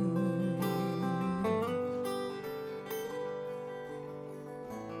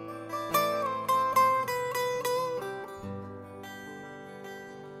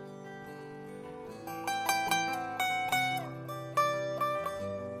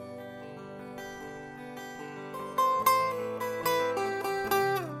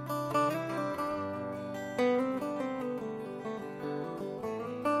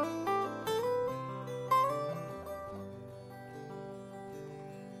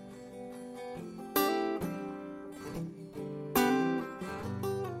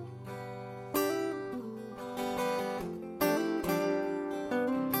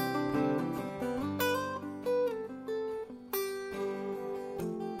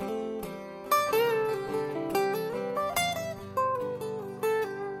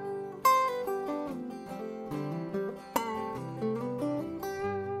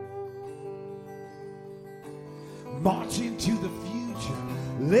 Marching to the future,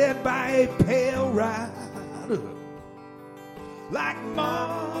 led by a pale rider. Like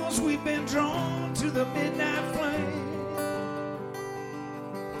Mars, we've been drawn to the midnight flame.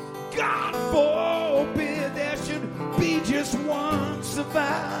 God forbid there should be just one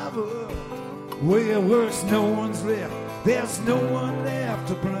survivor. Where worse, no one's left, there's no one left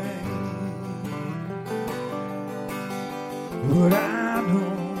to blame. But I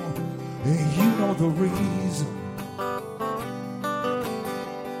know, and you know the reason.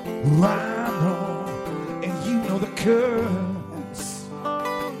 I know, and you know the curse.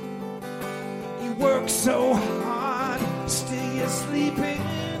 You work so hard, still you're sleeping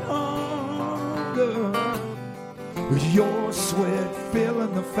hunger. Your sweat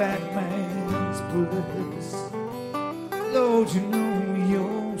filling the fat man's bliss. Lord, you know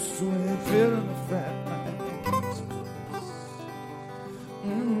your sweat filling the fat man's bliss.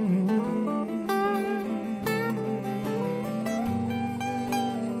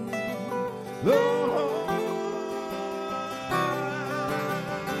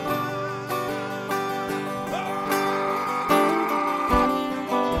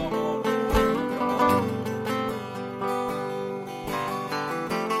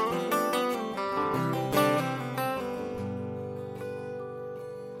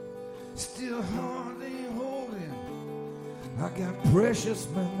 Still hardly holding, I got precious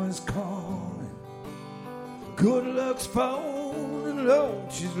memories calling. Good luck's falling low,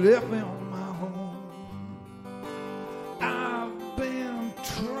 she's left me on my home. I've been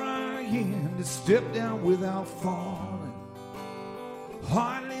trying to step down without falling.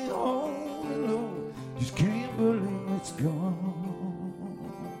 Hardly holding low, just can't believe it's gone.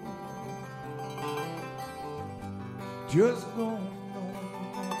 Just gone.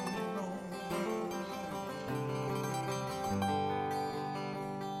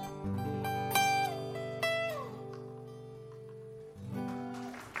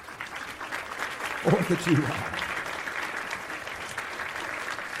 Fourth of July.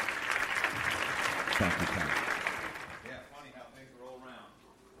 Thank you, Tom. Yeah, funny how things roll around.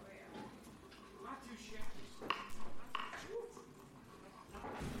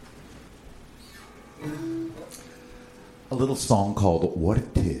 A little song called What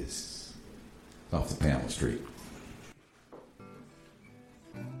It Is off the Pamela Street.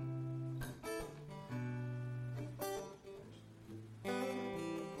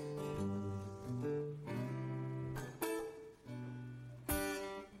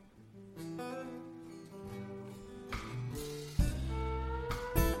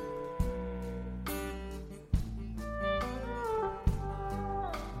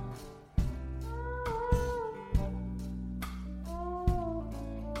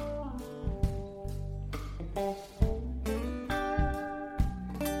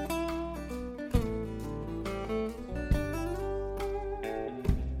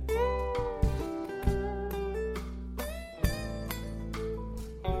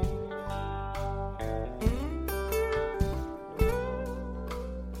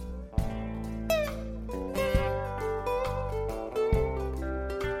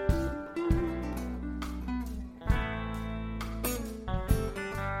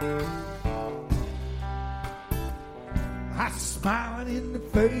 I smiled in the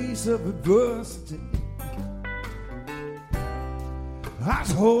face of adversity. I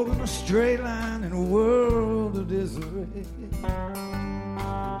was holding a straight line in a world of disarray.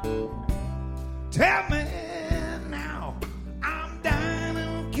 Tell me now, I'm dying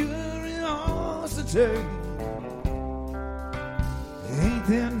of curiosity. Ain't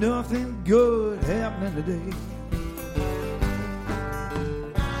there nothing good happening today?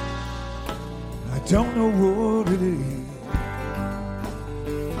 I don't know what it is.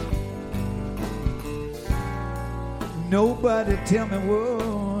 Nobody tell me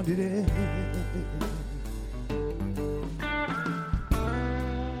what it is.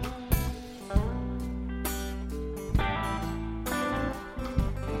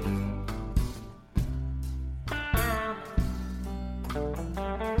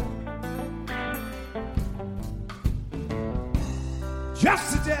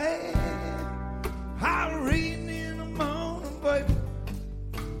 Just today, I was reading in the morning, baby,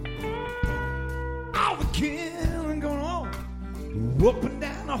 all the killing going on up and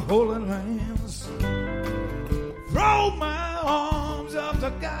down the Holy Lands. Throw my arms up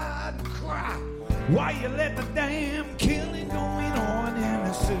to God and cry, why you let the damn killing going on in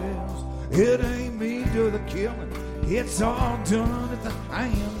the cells? It ain't me do the killing, it's all done at the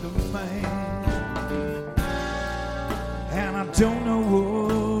hand of man. And I don't know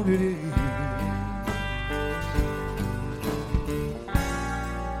what it is.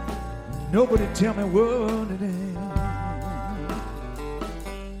 Nobody tell me what it is.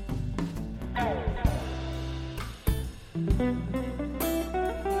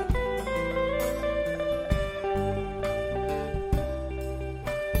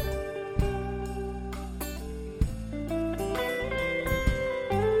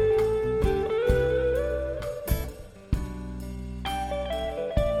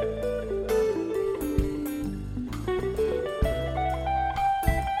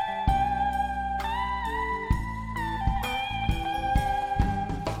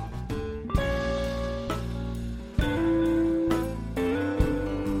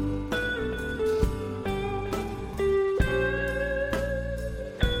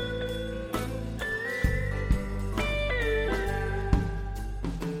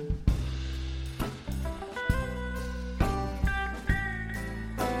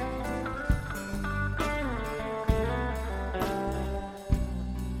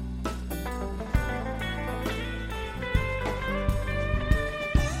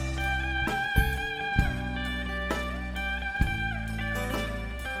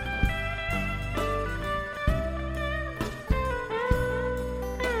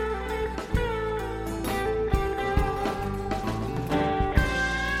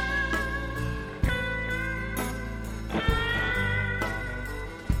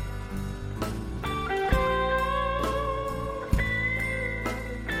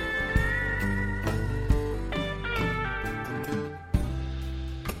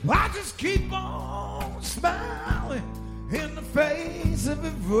 I just keep on smiling in the face of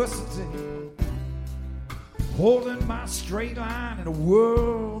adversity, holding my straight line in a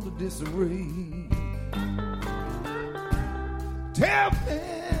world of disarray. Tell me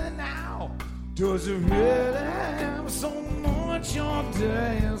now, does it really have so much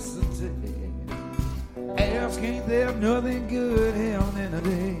audacity? Ask, ain't there nothing good held in a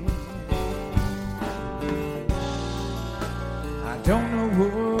day? I don't know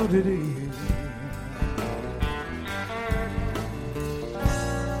what it is.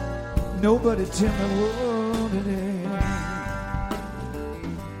 Nobody tell me what it is.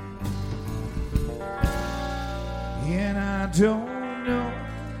 And I don't know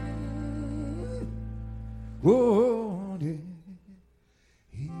what it is.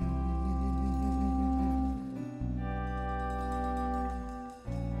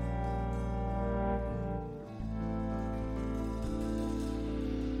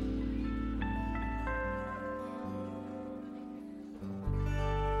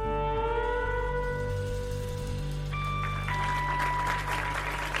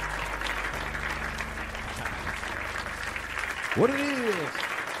 What it is.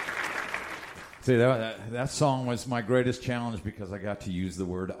 See, that song was my greatest challenge because I got to use the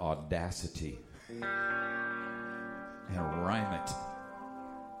word audacity and rhyme it.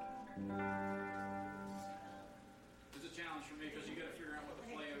 It's a challenge for me because you got to figure out what to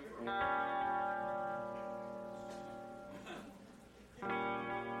play over.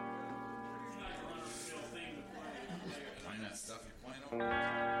 It's not your run-of-the-mill thing to play. Playing that stuff you're playing over.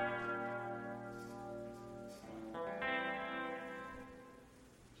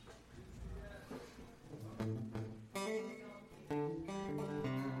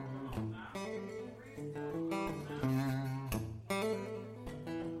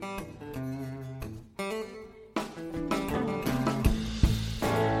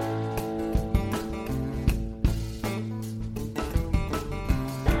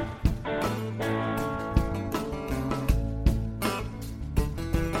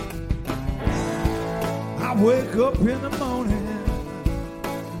 I wake up in the morning,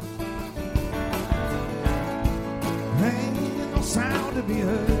 ain't no sound to be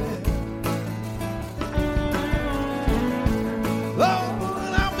heard.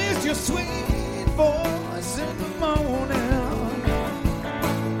 Lord, I miss your sweet voice in the morning,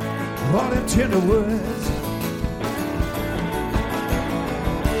 all them tender words.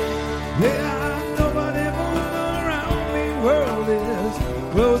 Yeah, nobody moving around me, world is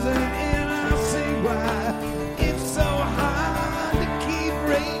closing in. I see why it's so hard to keep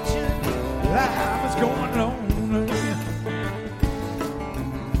raging. Life is going on.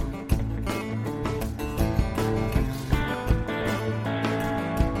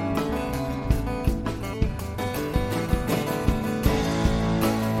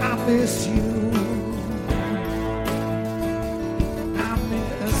 I miss you. I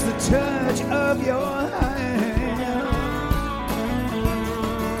miss the touch of your hand.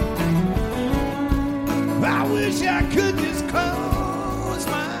 I wish I could just close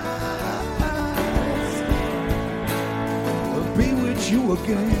my eyes and be with you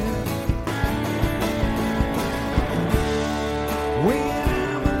again. When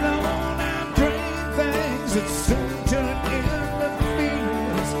I'm alone, I'm dreaming things that soon turn into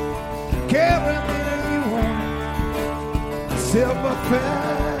feelings. Carry me to you on silver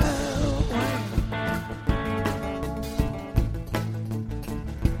fairway,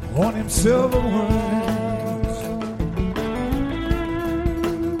 on them silver wings.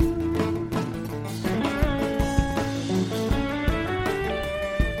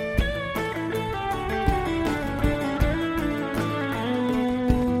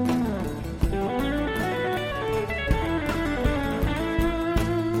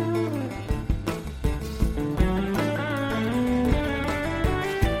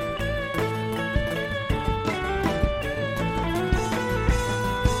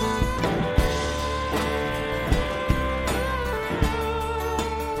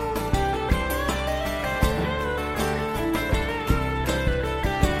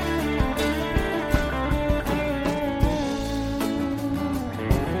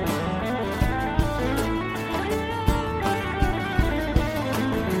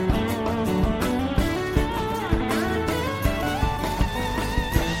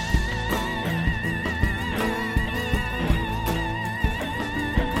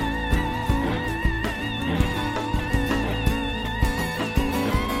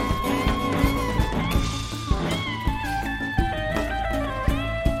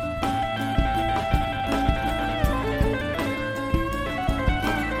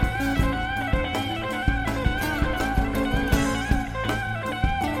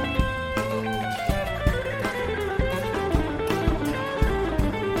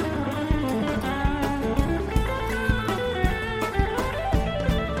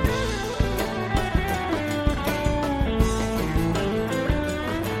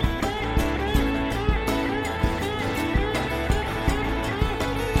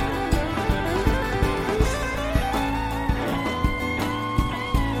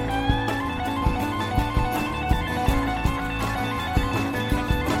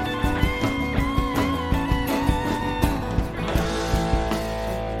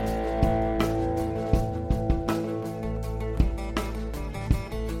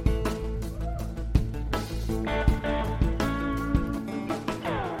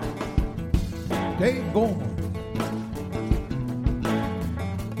 Dave Gorman.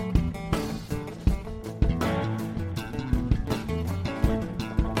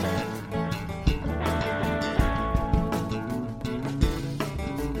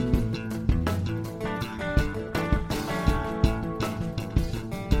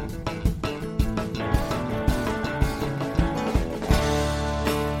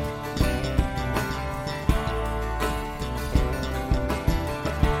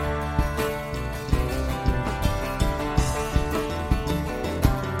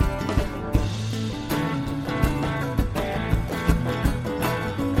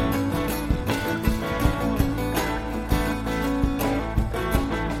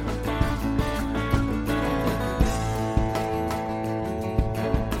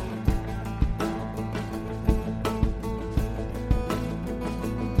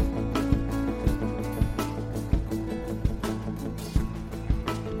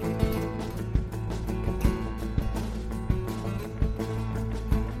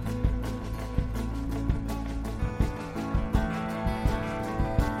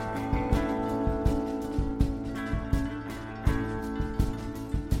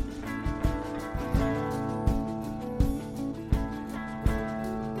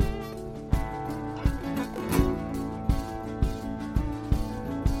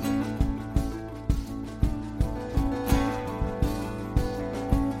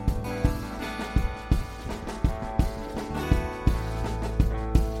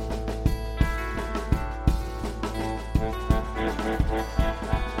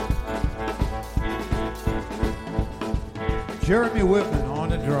 Jeremy Whitman on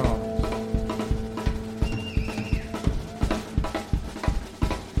the drums.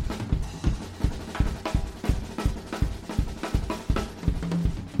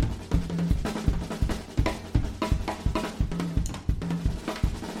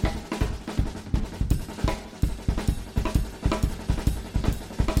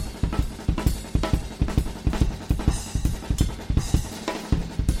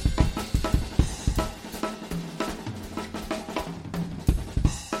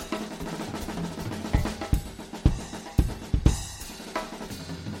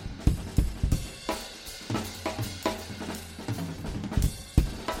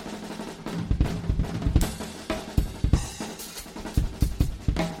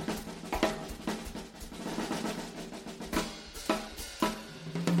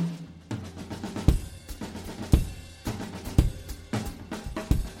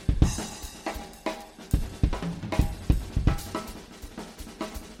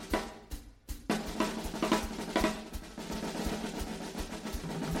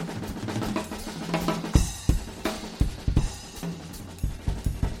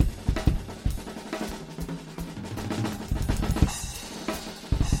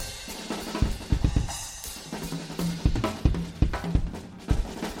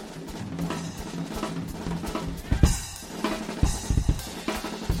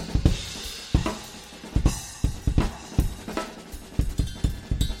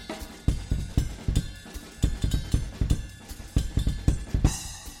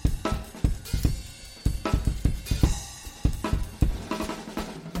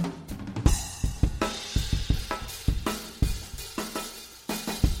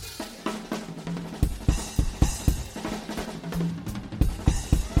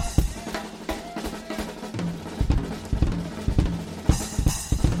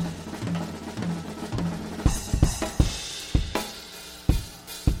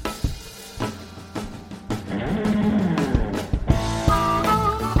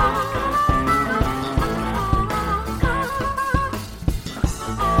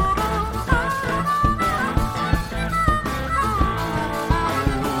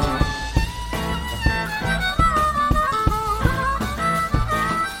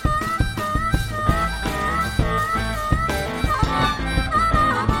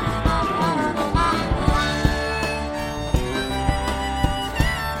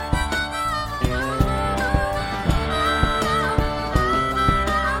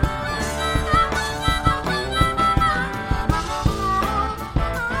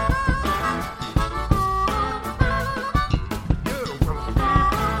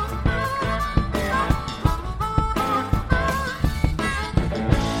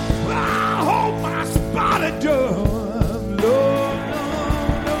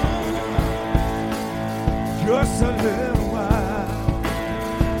 Just a little while.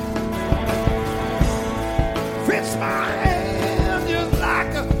 Fits my hand just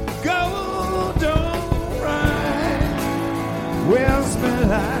like a golden ride. Wears me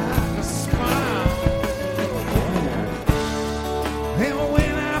like a smile. And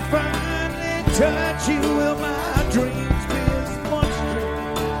when I finally touch you will my dreams be as much dream.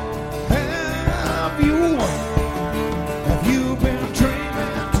 Have you been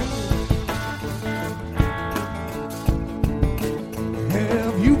dreaming too?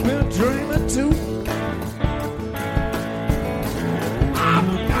 Have you been dreaming too?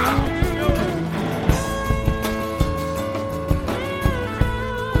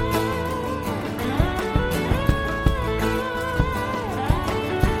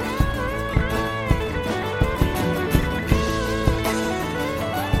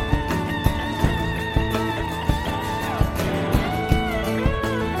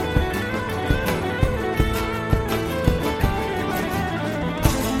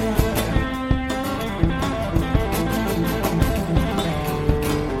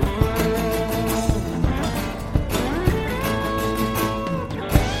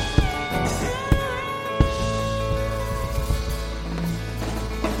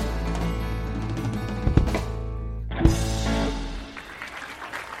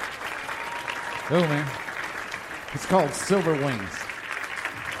 Oh, man. It's called Silver Wings.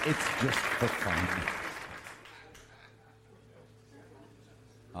 It's just for fun.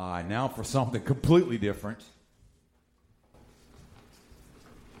 Now for something completely different.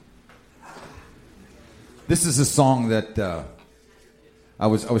 This is a song that I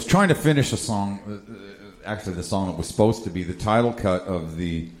was trying to finish a song, actually the song that was supposed to be the title cut of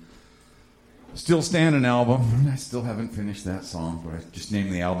the Still Standing album. I still haven't finished that song, but I just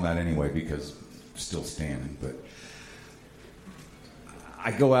named the album that anyway because Still Standing. But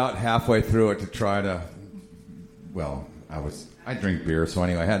I go out halfway through it to try to, well, I drink beer, so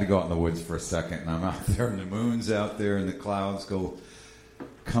anyway, I had to go out in the woods for a second, and I'm out there, and the moon's out there, and the clouds go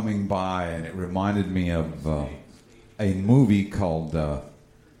coming by, and it reminded me of a movie called, I'm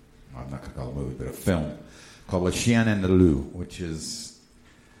not going to call it a movie, but a film called Le Chien and the Loup, which is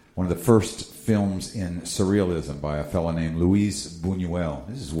one of the first films in surrealism by a fellow named Luis Buñuel.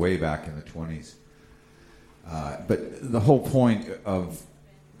 This is way back in the 20s. But the whole point of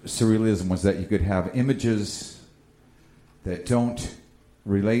surrealism was that you could have images that don't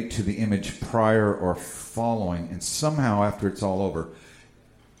relate to the image prior or following, and somehow after it's all over,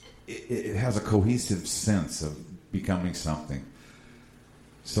 it has a cohesive sense of becoming something.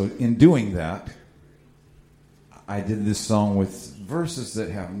 So in doing that, I did this song with verses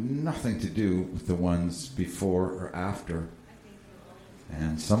that have nothing to do with the ones before or after,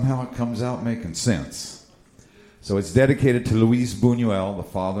 and somehow it comes out making sense. So it's dedicated to Luis Buñuel, the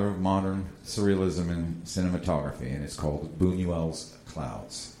father of modern surrealism in cinematography, and it's called Buñuel's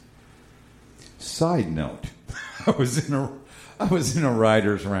Clouds. Side note, I was in a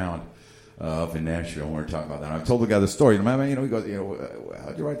writer's round up in Nashville when we were talking about that. I told the guy the story. He goes,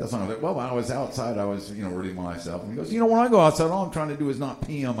 how'd you write that song? I was like, well, when I was outside, I was, reading myself. And he goes, when I go outside, all I'm trying to do is not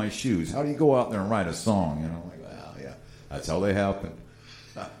pee on my shoes. How do you go out there and write a song? I'm like, well, yeah, that's how they happen.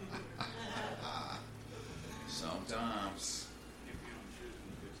 Sometimes.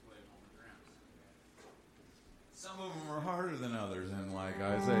 Some of them are harder than others, and like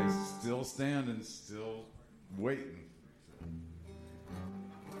I say, still standing, still waiting.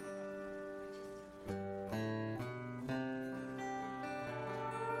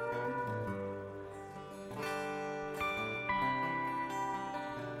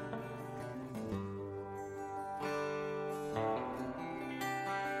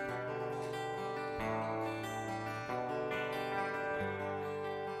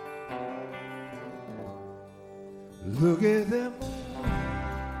 Look at them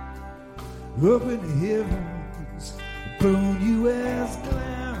up in the heavens, Buñuel's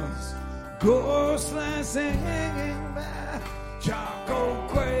clouds, ghost lights hanging by, charcoal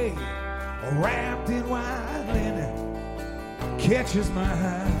gray, wrapped in white linen, catches my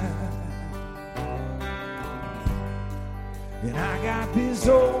eye. And I got this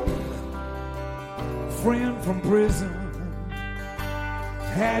old friend from prison,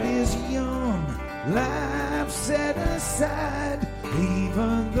 had his young life set aside,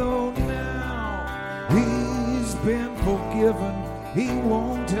 even though now he's been forgiven, he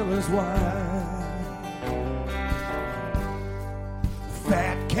won't tell us why.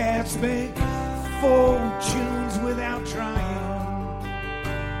 Fat cats make fortunes without trying,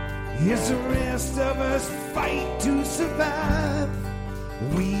 as the rest of us fight to survive.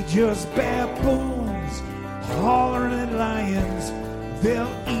 We just baboons hollering at lions,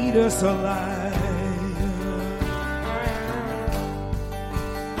 they'll eat us alive.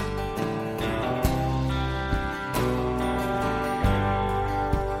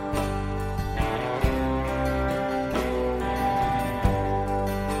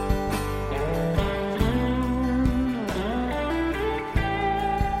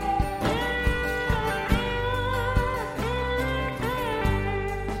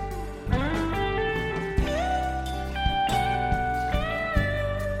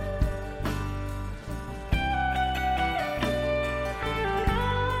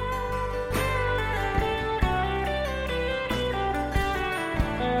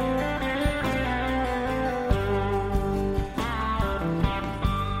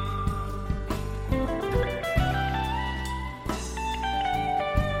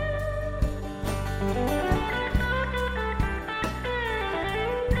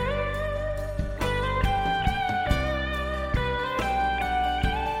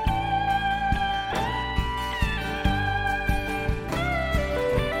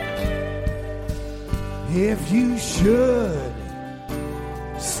 If you should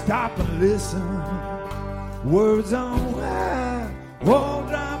stop and listen, words on high won't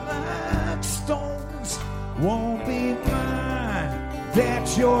drop like stones, won't be mine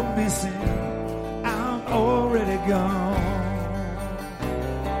that you're missing. I'm already gone.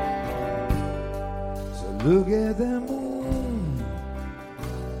 So look at the moon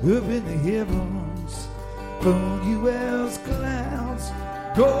up in the heavens, from U.S. clouds,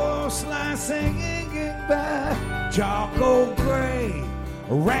 ghosts lie singing goodbye, charcoal gray,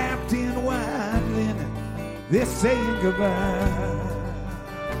 wrapped in white linen, they're saying goodbye.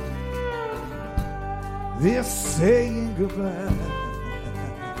 They're saying goodbye.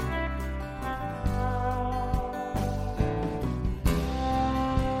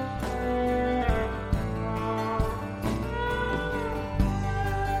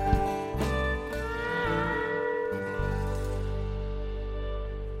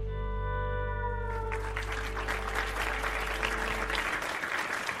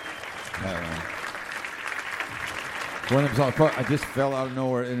 One of them songs, I just fell out of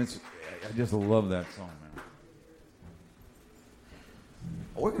nowhere, and I just love that song, man.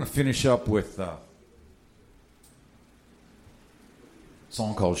 We're going to finish up with a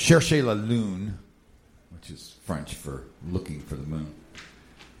song called Cherchez la Lune, which is French for looking for the moon.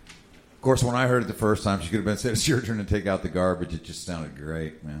 Of course, when I heard it the first time, she could have been said, it's your turn to take out the garbage. It just sounded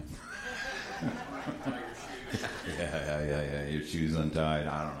great, man. Yeah. Your shoes untied.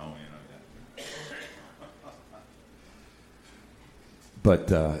 I don't know.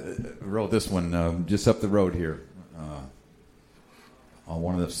 But wrote this one just up the road here on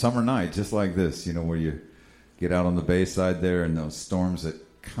one of the summer nights, just like this, you know, where you get out on the bayside there and those storms that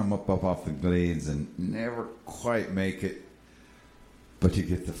come up off the glades and never quite make it, but you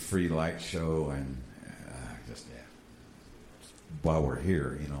get the free light show and while we're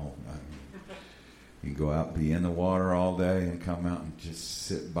here, you know, you can go out and be in the water all day and come out and just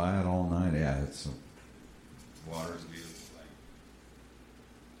sit by it all night. Yeah, it's water's beautiful.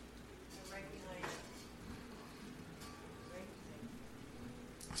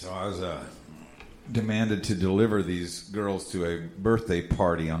 So I was demanded to deliver these girls to a birthday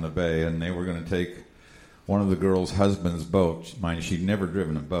party on the bay, and they were going to take one of the girls' husband's boat. Mind you, she'd never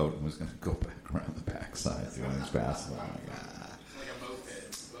driven a boat and was going to go back around the backside when it was passing. Like a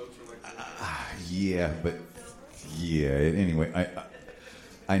moped. Boats are like Anyway,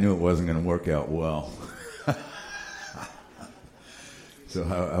 I knew it wasn't going to work out well. So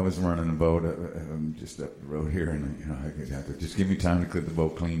I was running a boat just up the road here, and you know, I could just give me time to get the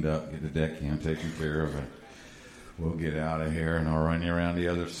boat cleaned up, get the deckhand taken care of, and we'll get out of here, and I'll run you around the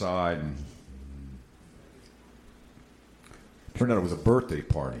other side. And turned out it was a birthday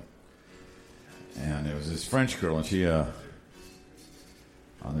party, and it was this French girl, and she on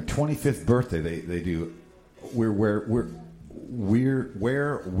their 25th birthday they do wear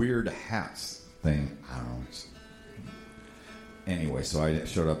weird hats thing. I don't know. Anyway, so I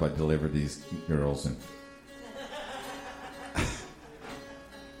showed up, I delivered these girls, and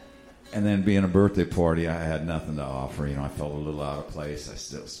then being a birthday party, I had nothing to offer. You know, I felt a little out of place. I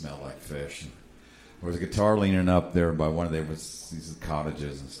still smelled like fish. And there was a guitar leaning up there by one of these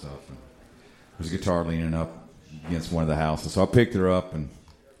cottages and stuff. And there was a guitar leaning up against one of the houses. So I picked her up and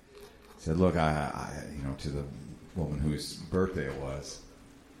said, look, I to the woman whose birthday it was,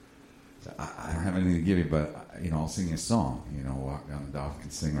 I don't have anything to give you, but, you know, I'll sing you a song. You know, walk down the dock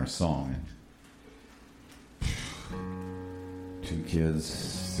and sing our song. And 2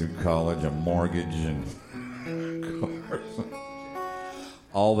 kids through college, a mortgage, and cars.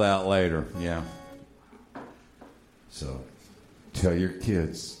 All that later, yeah. So, tell your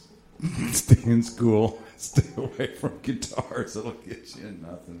kids, stay in school, stay away from guitars. It'll get you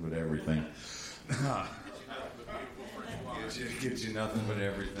nothing but everything. Get you nothing but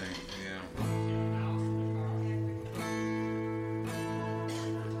everything. Yeah.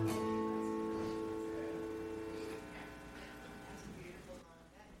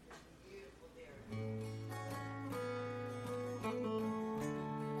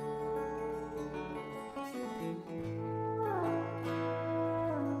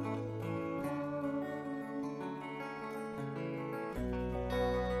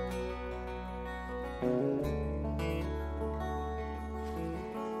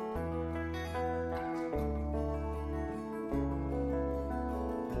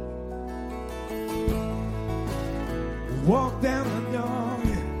 Walk down the dog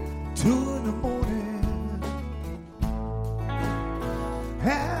 2 in the morning,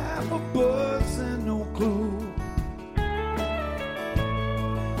 half a buzz and no clue.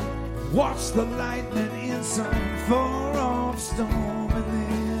 Watch the lightning in some far off storm, and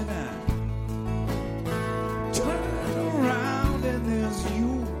then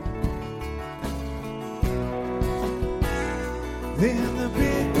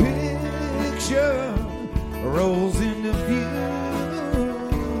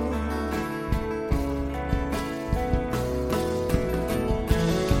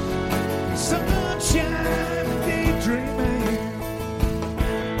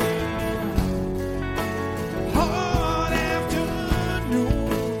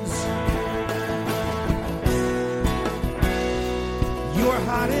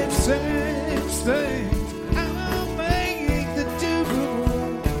same things. I'll make the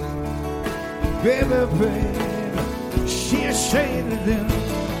difference. Baby, baby, she shaded them.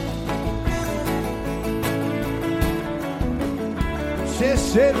 She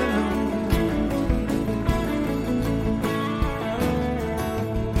shaded them.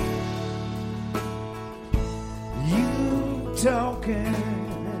 You talking,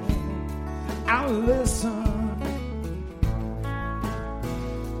 I'll listen.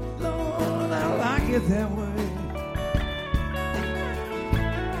 Lord, I like it that way.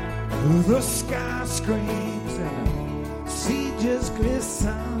 The sky screams and the sea just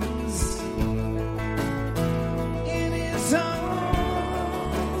glistens in its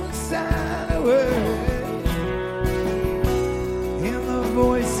own side way. And the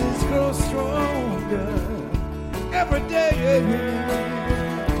voices grow stronger every day.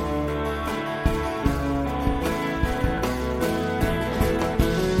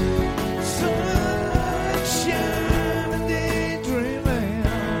 Sunshine and daydreaming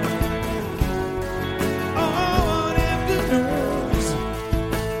on afternoons.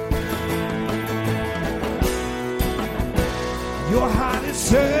 Your heart is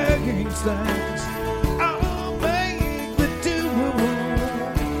saying things. I'll make the do.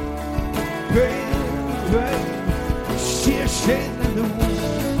 Baby, she's shading the moon.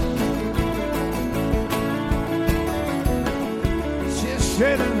 She's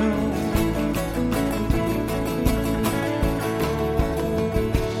shading the moon.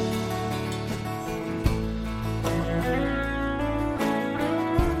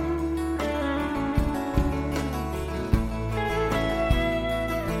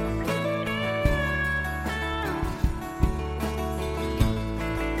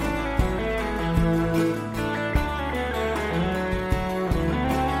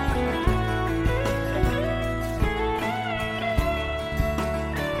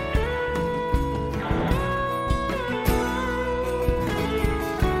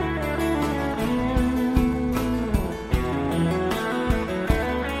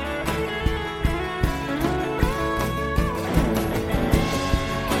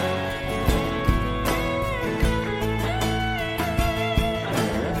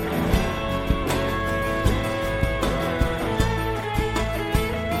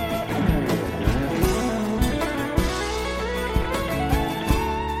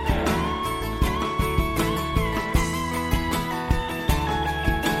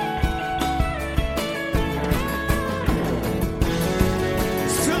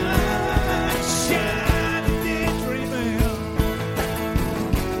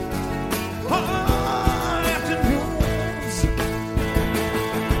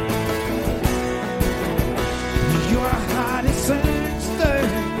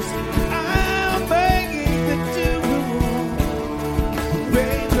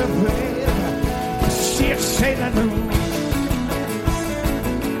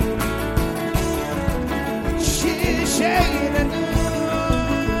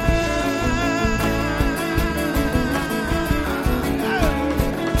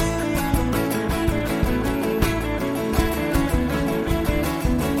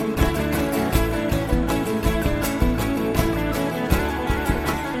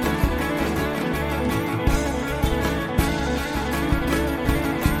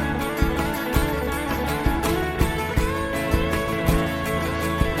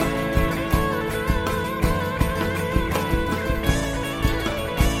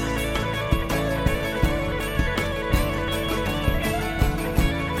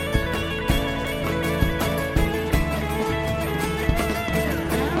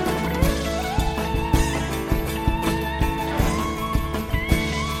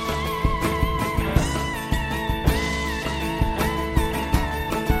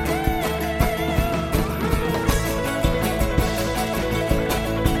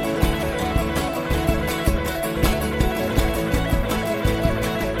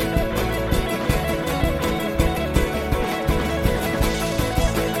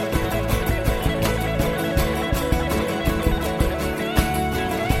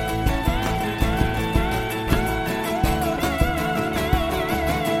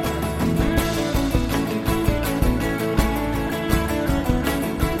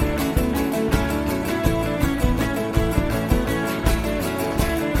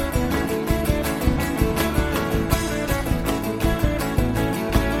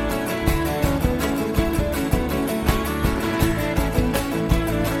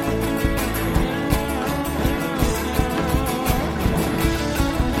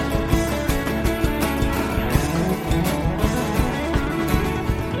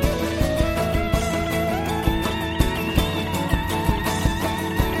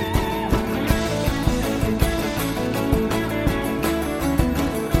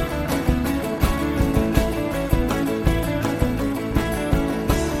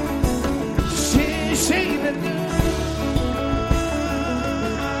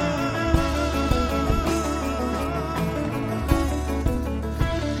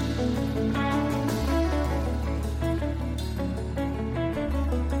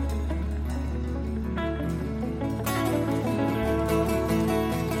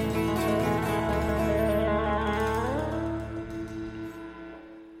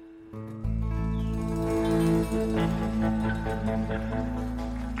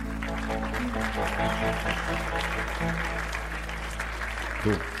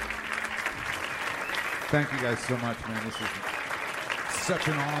 Cool. Thank you guys so much, man. This is such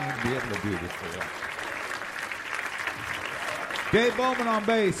an honor to be able to do this for you. Dave Bowman on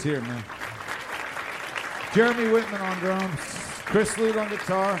bass here, man. Jeremy Whitman on drums. Chris Lute on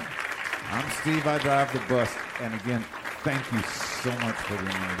guitar. I'm Steve. I drive the bus. And again, thank you so much for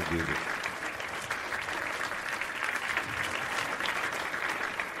the honor to do this.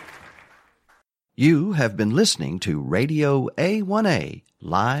 You have been listening to Radio A1A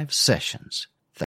Live Sessions.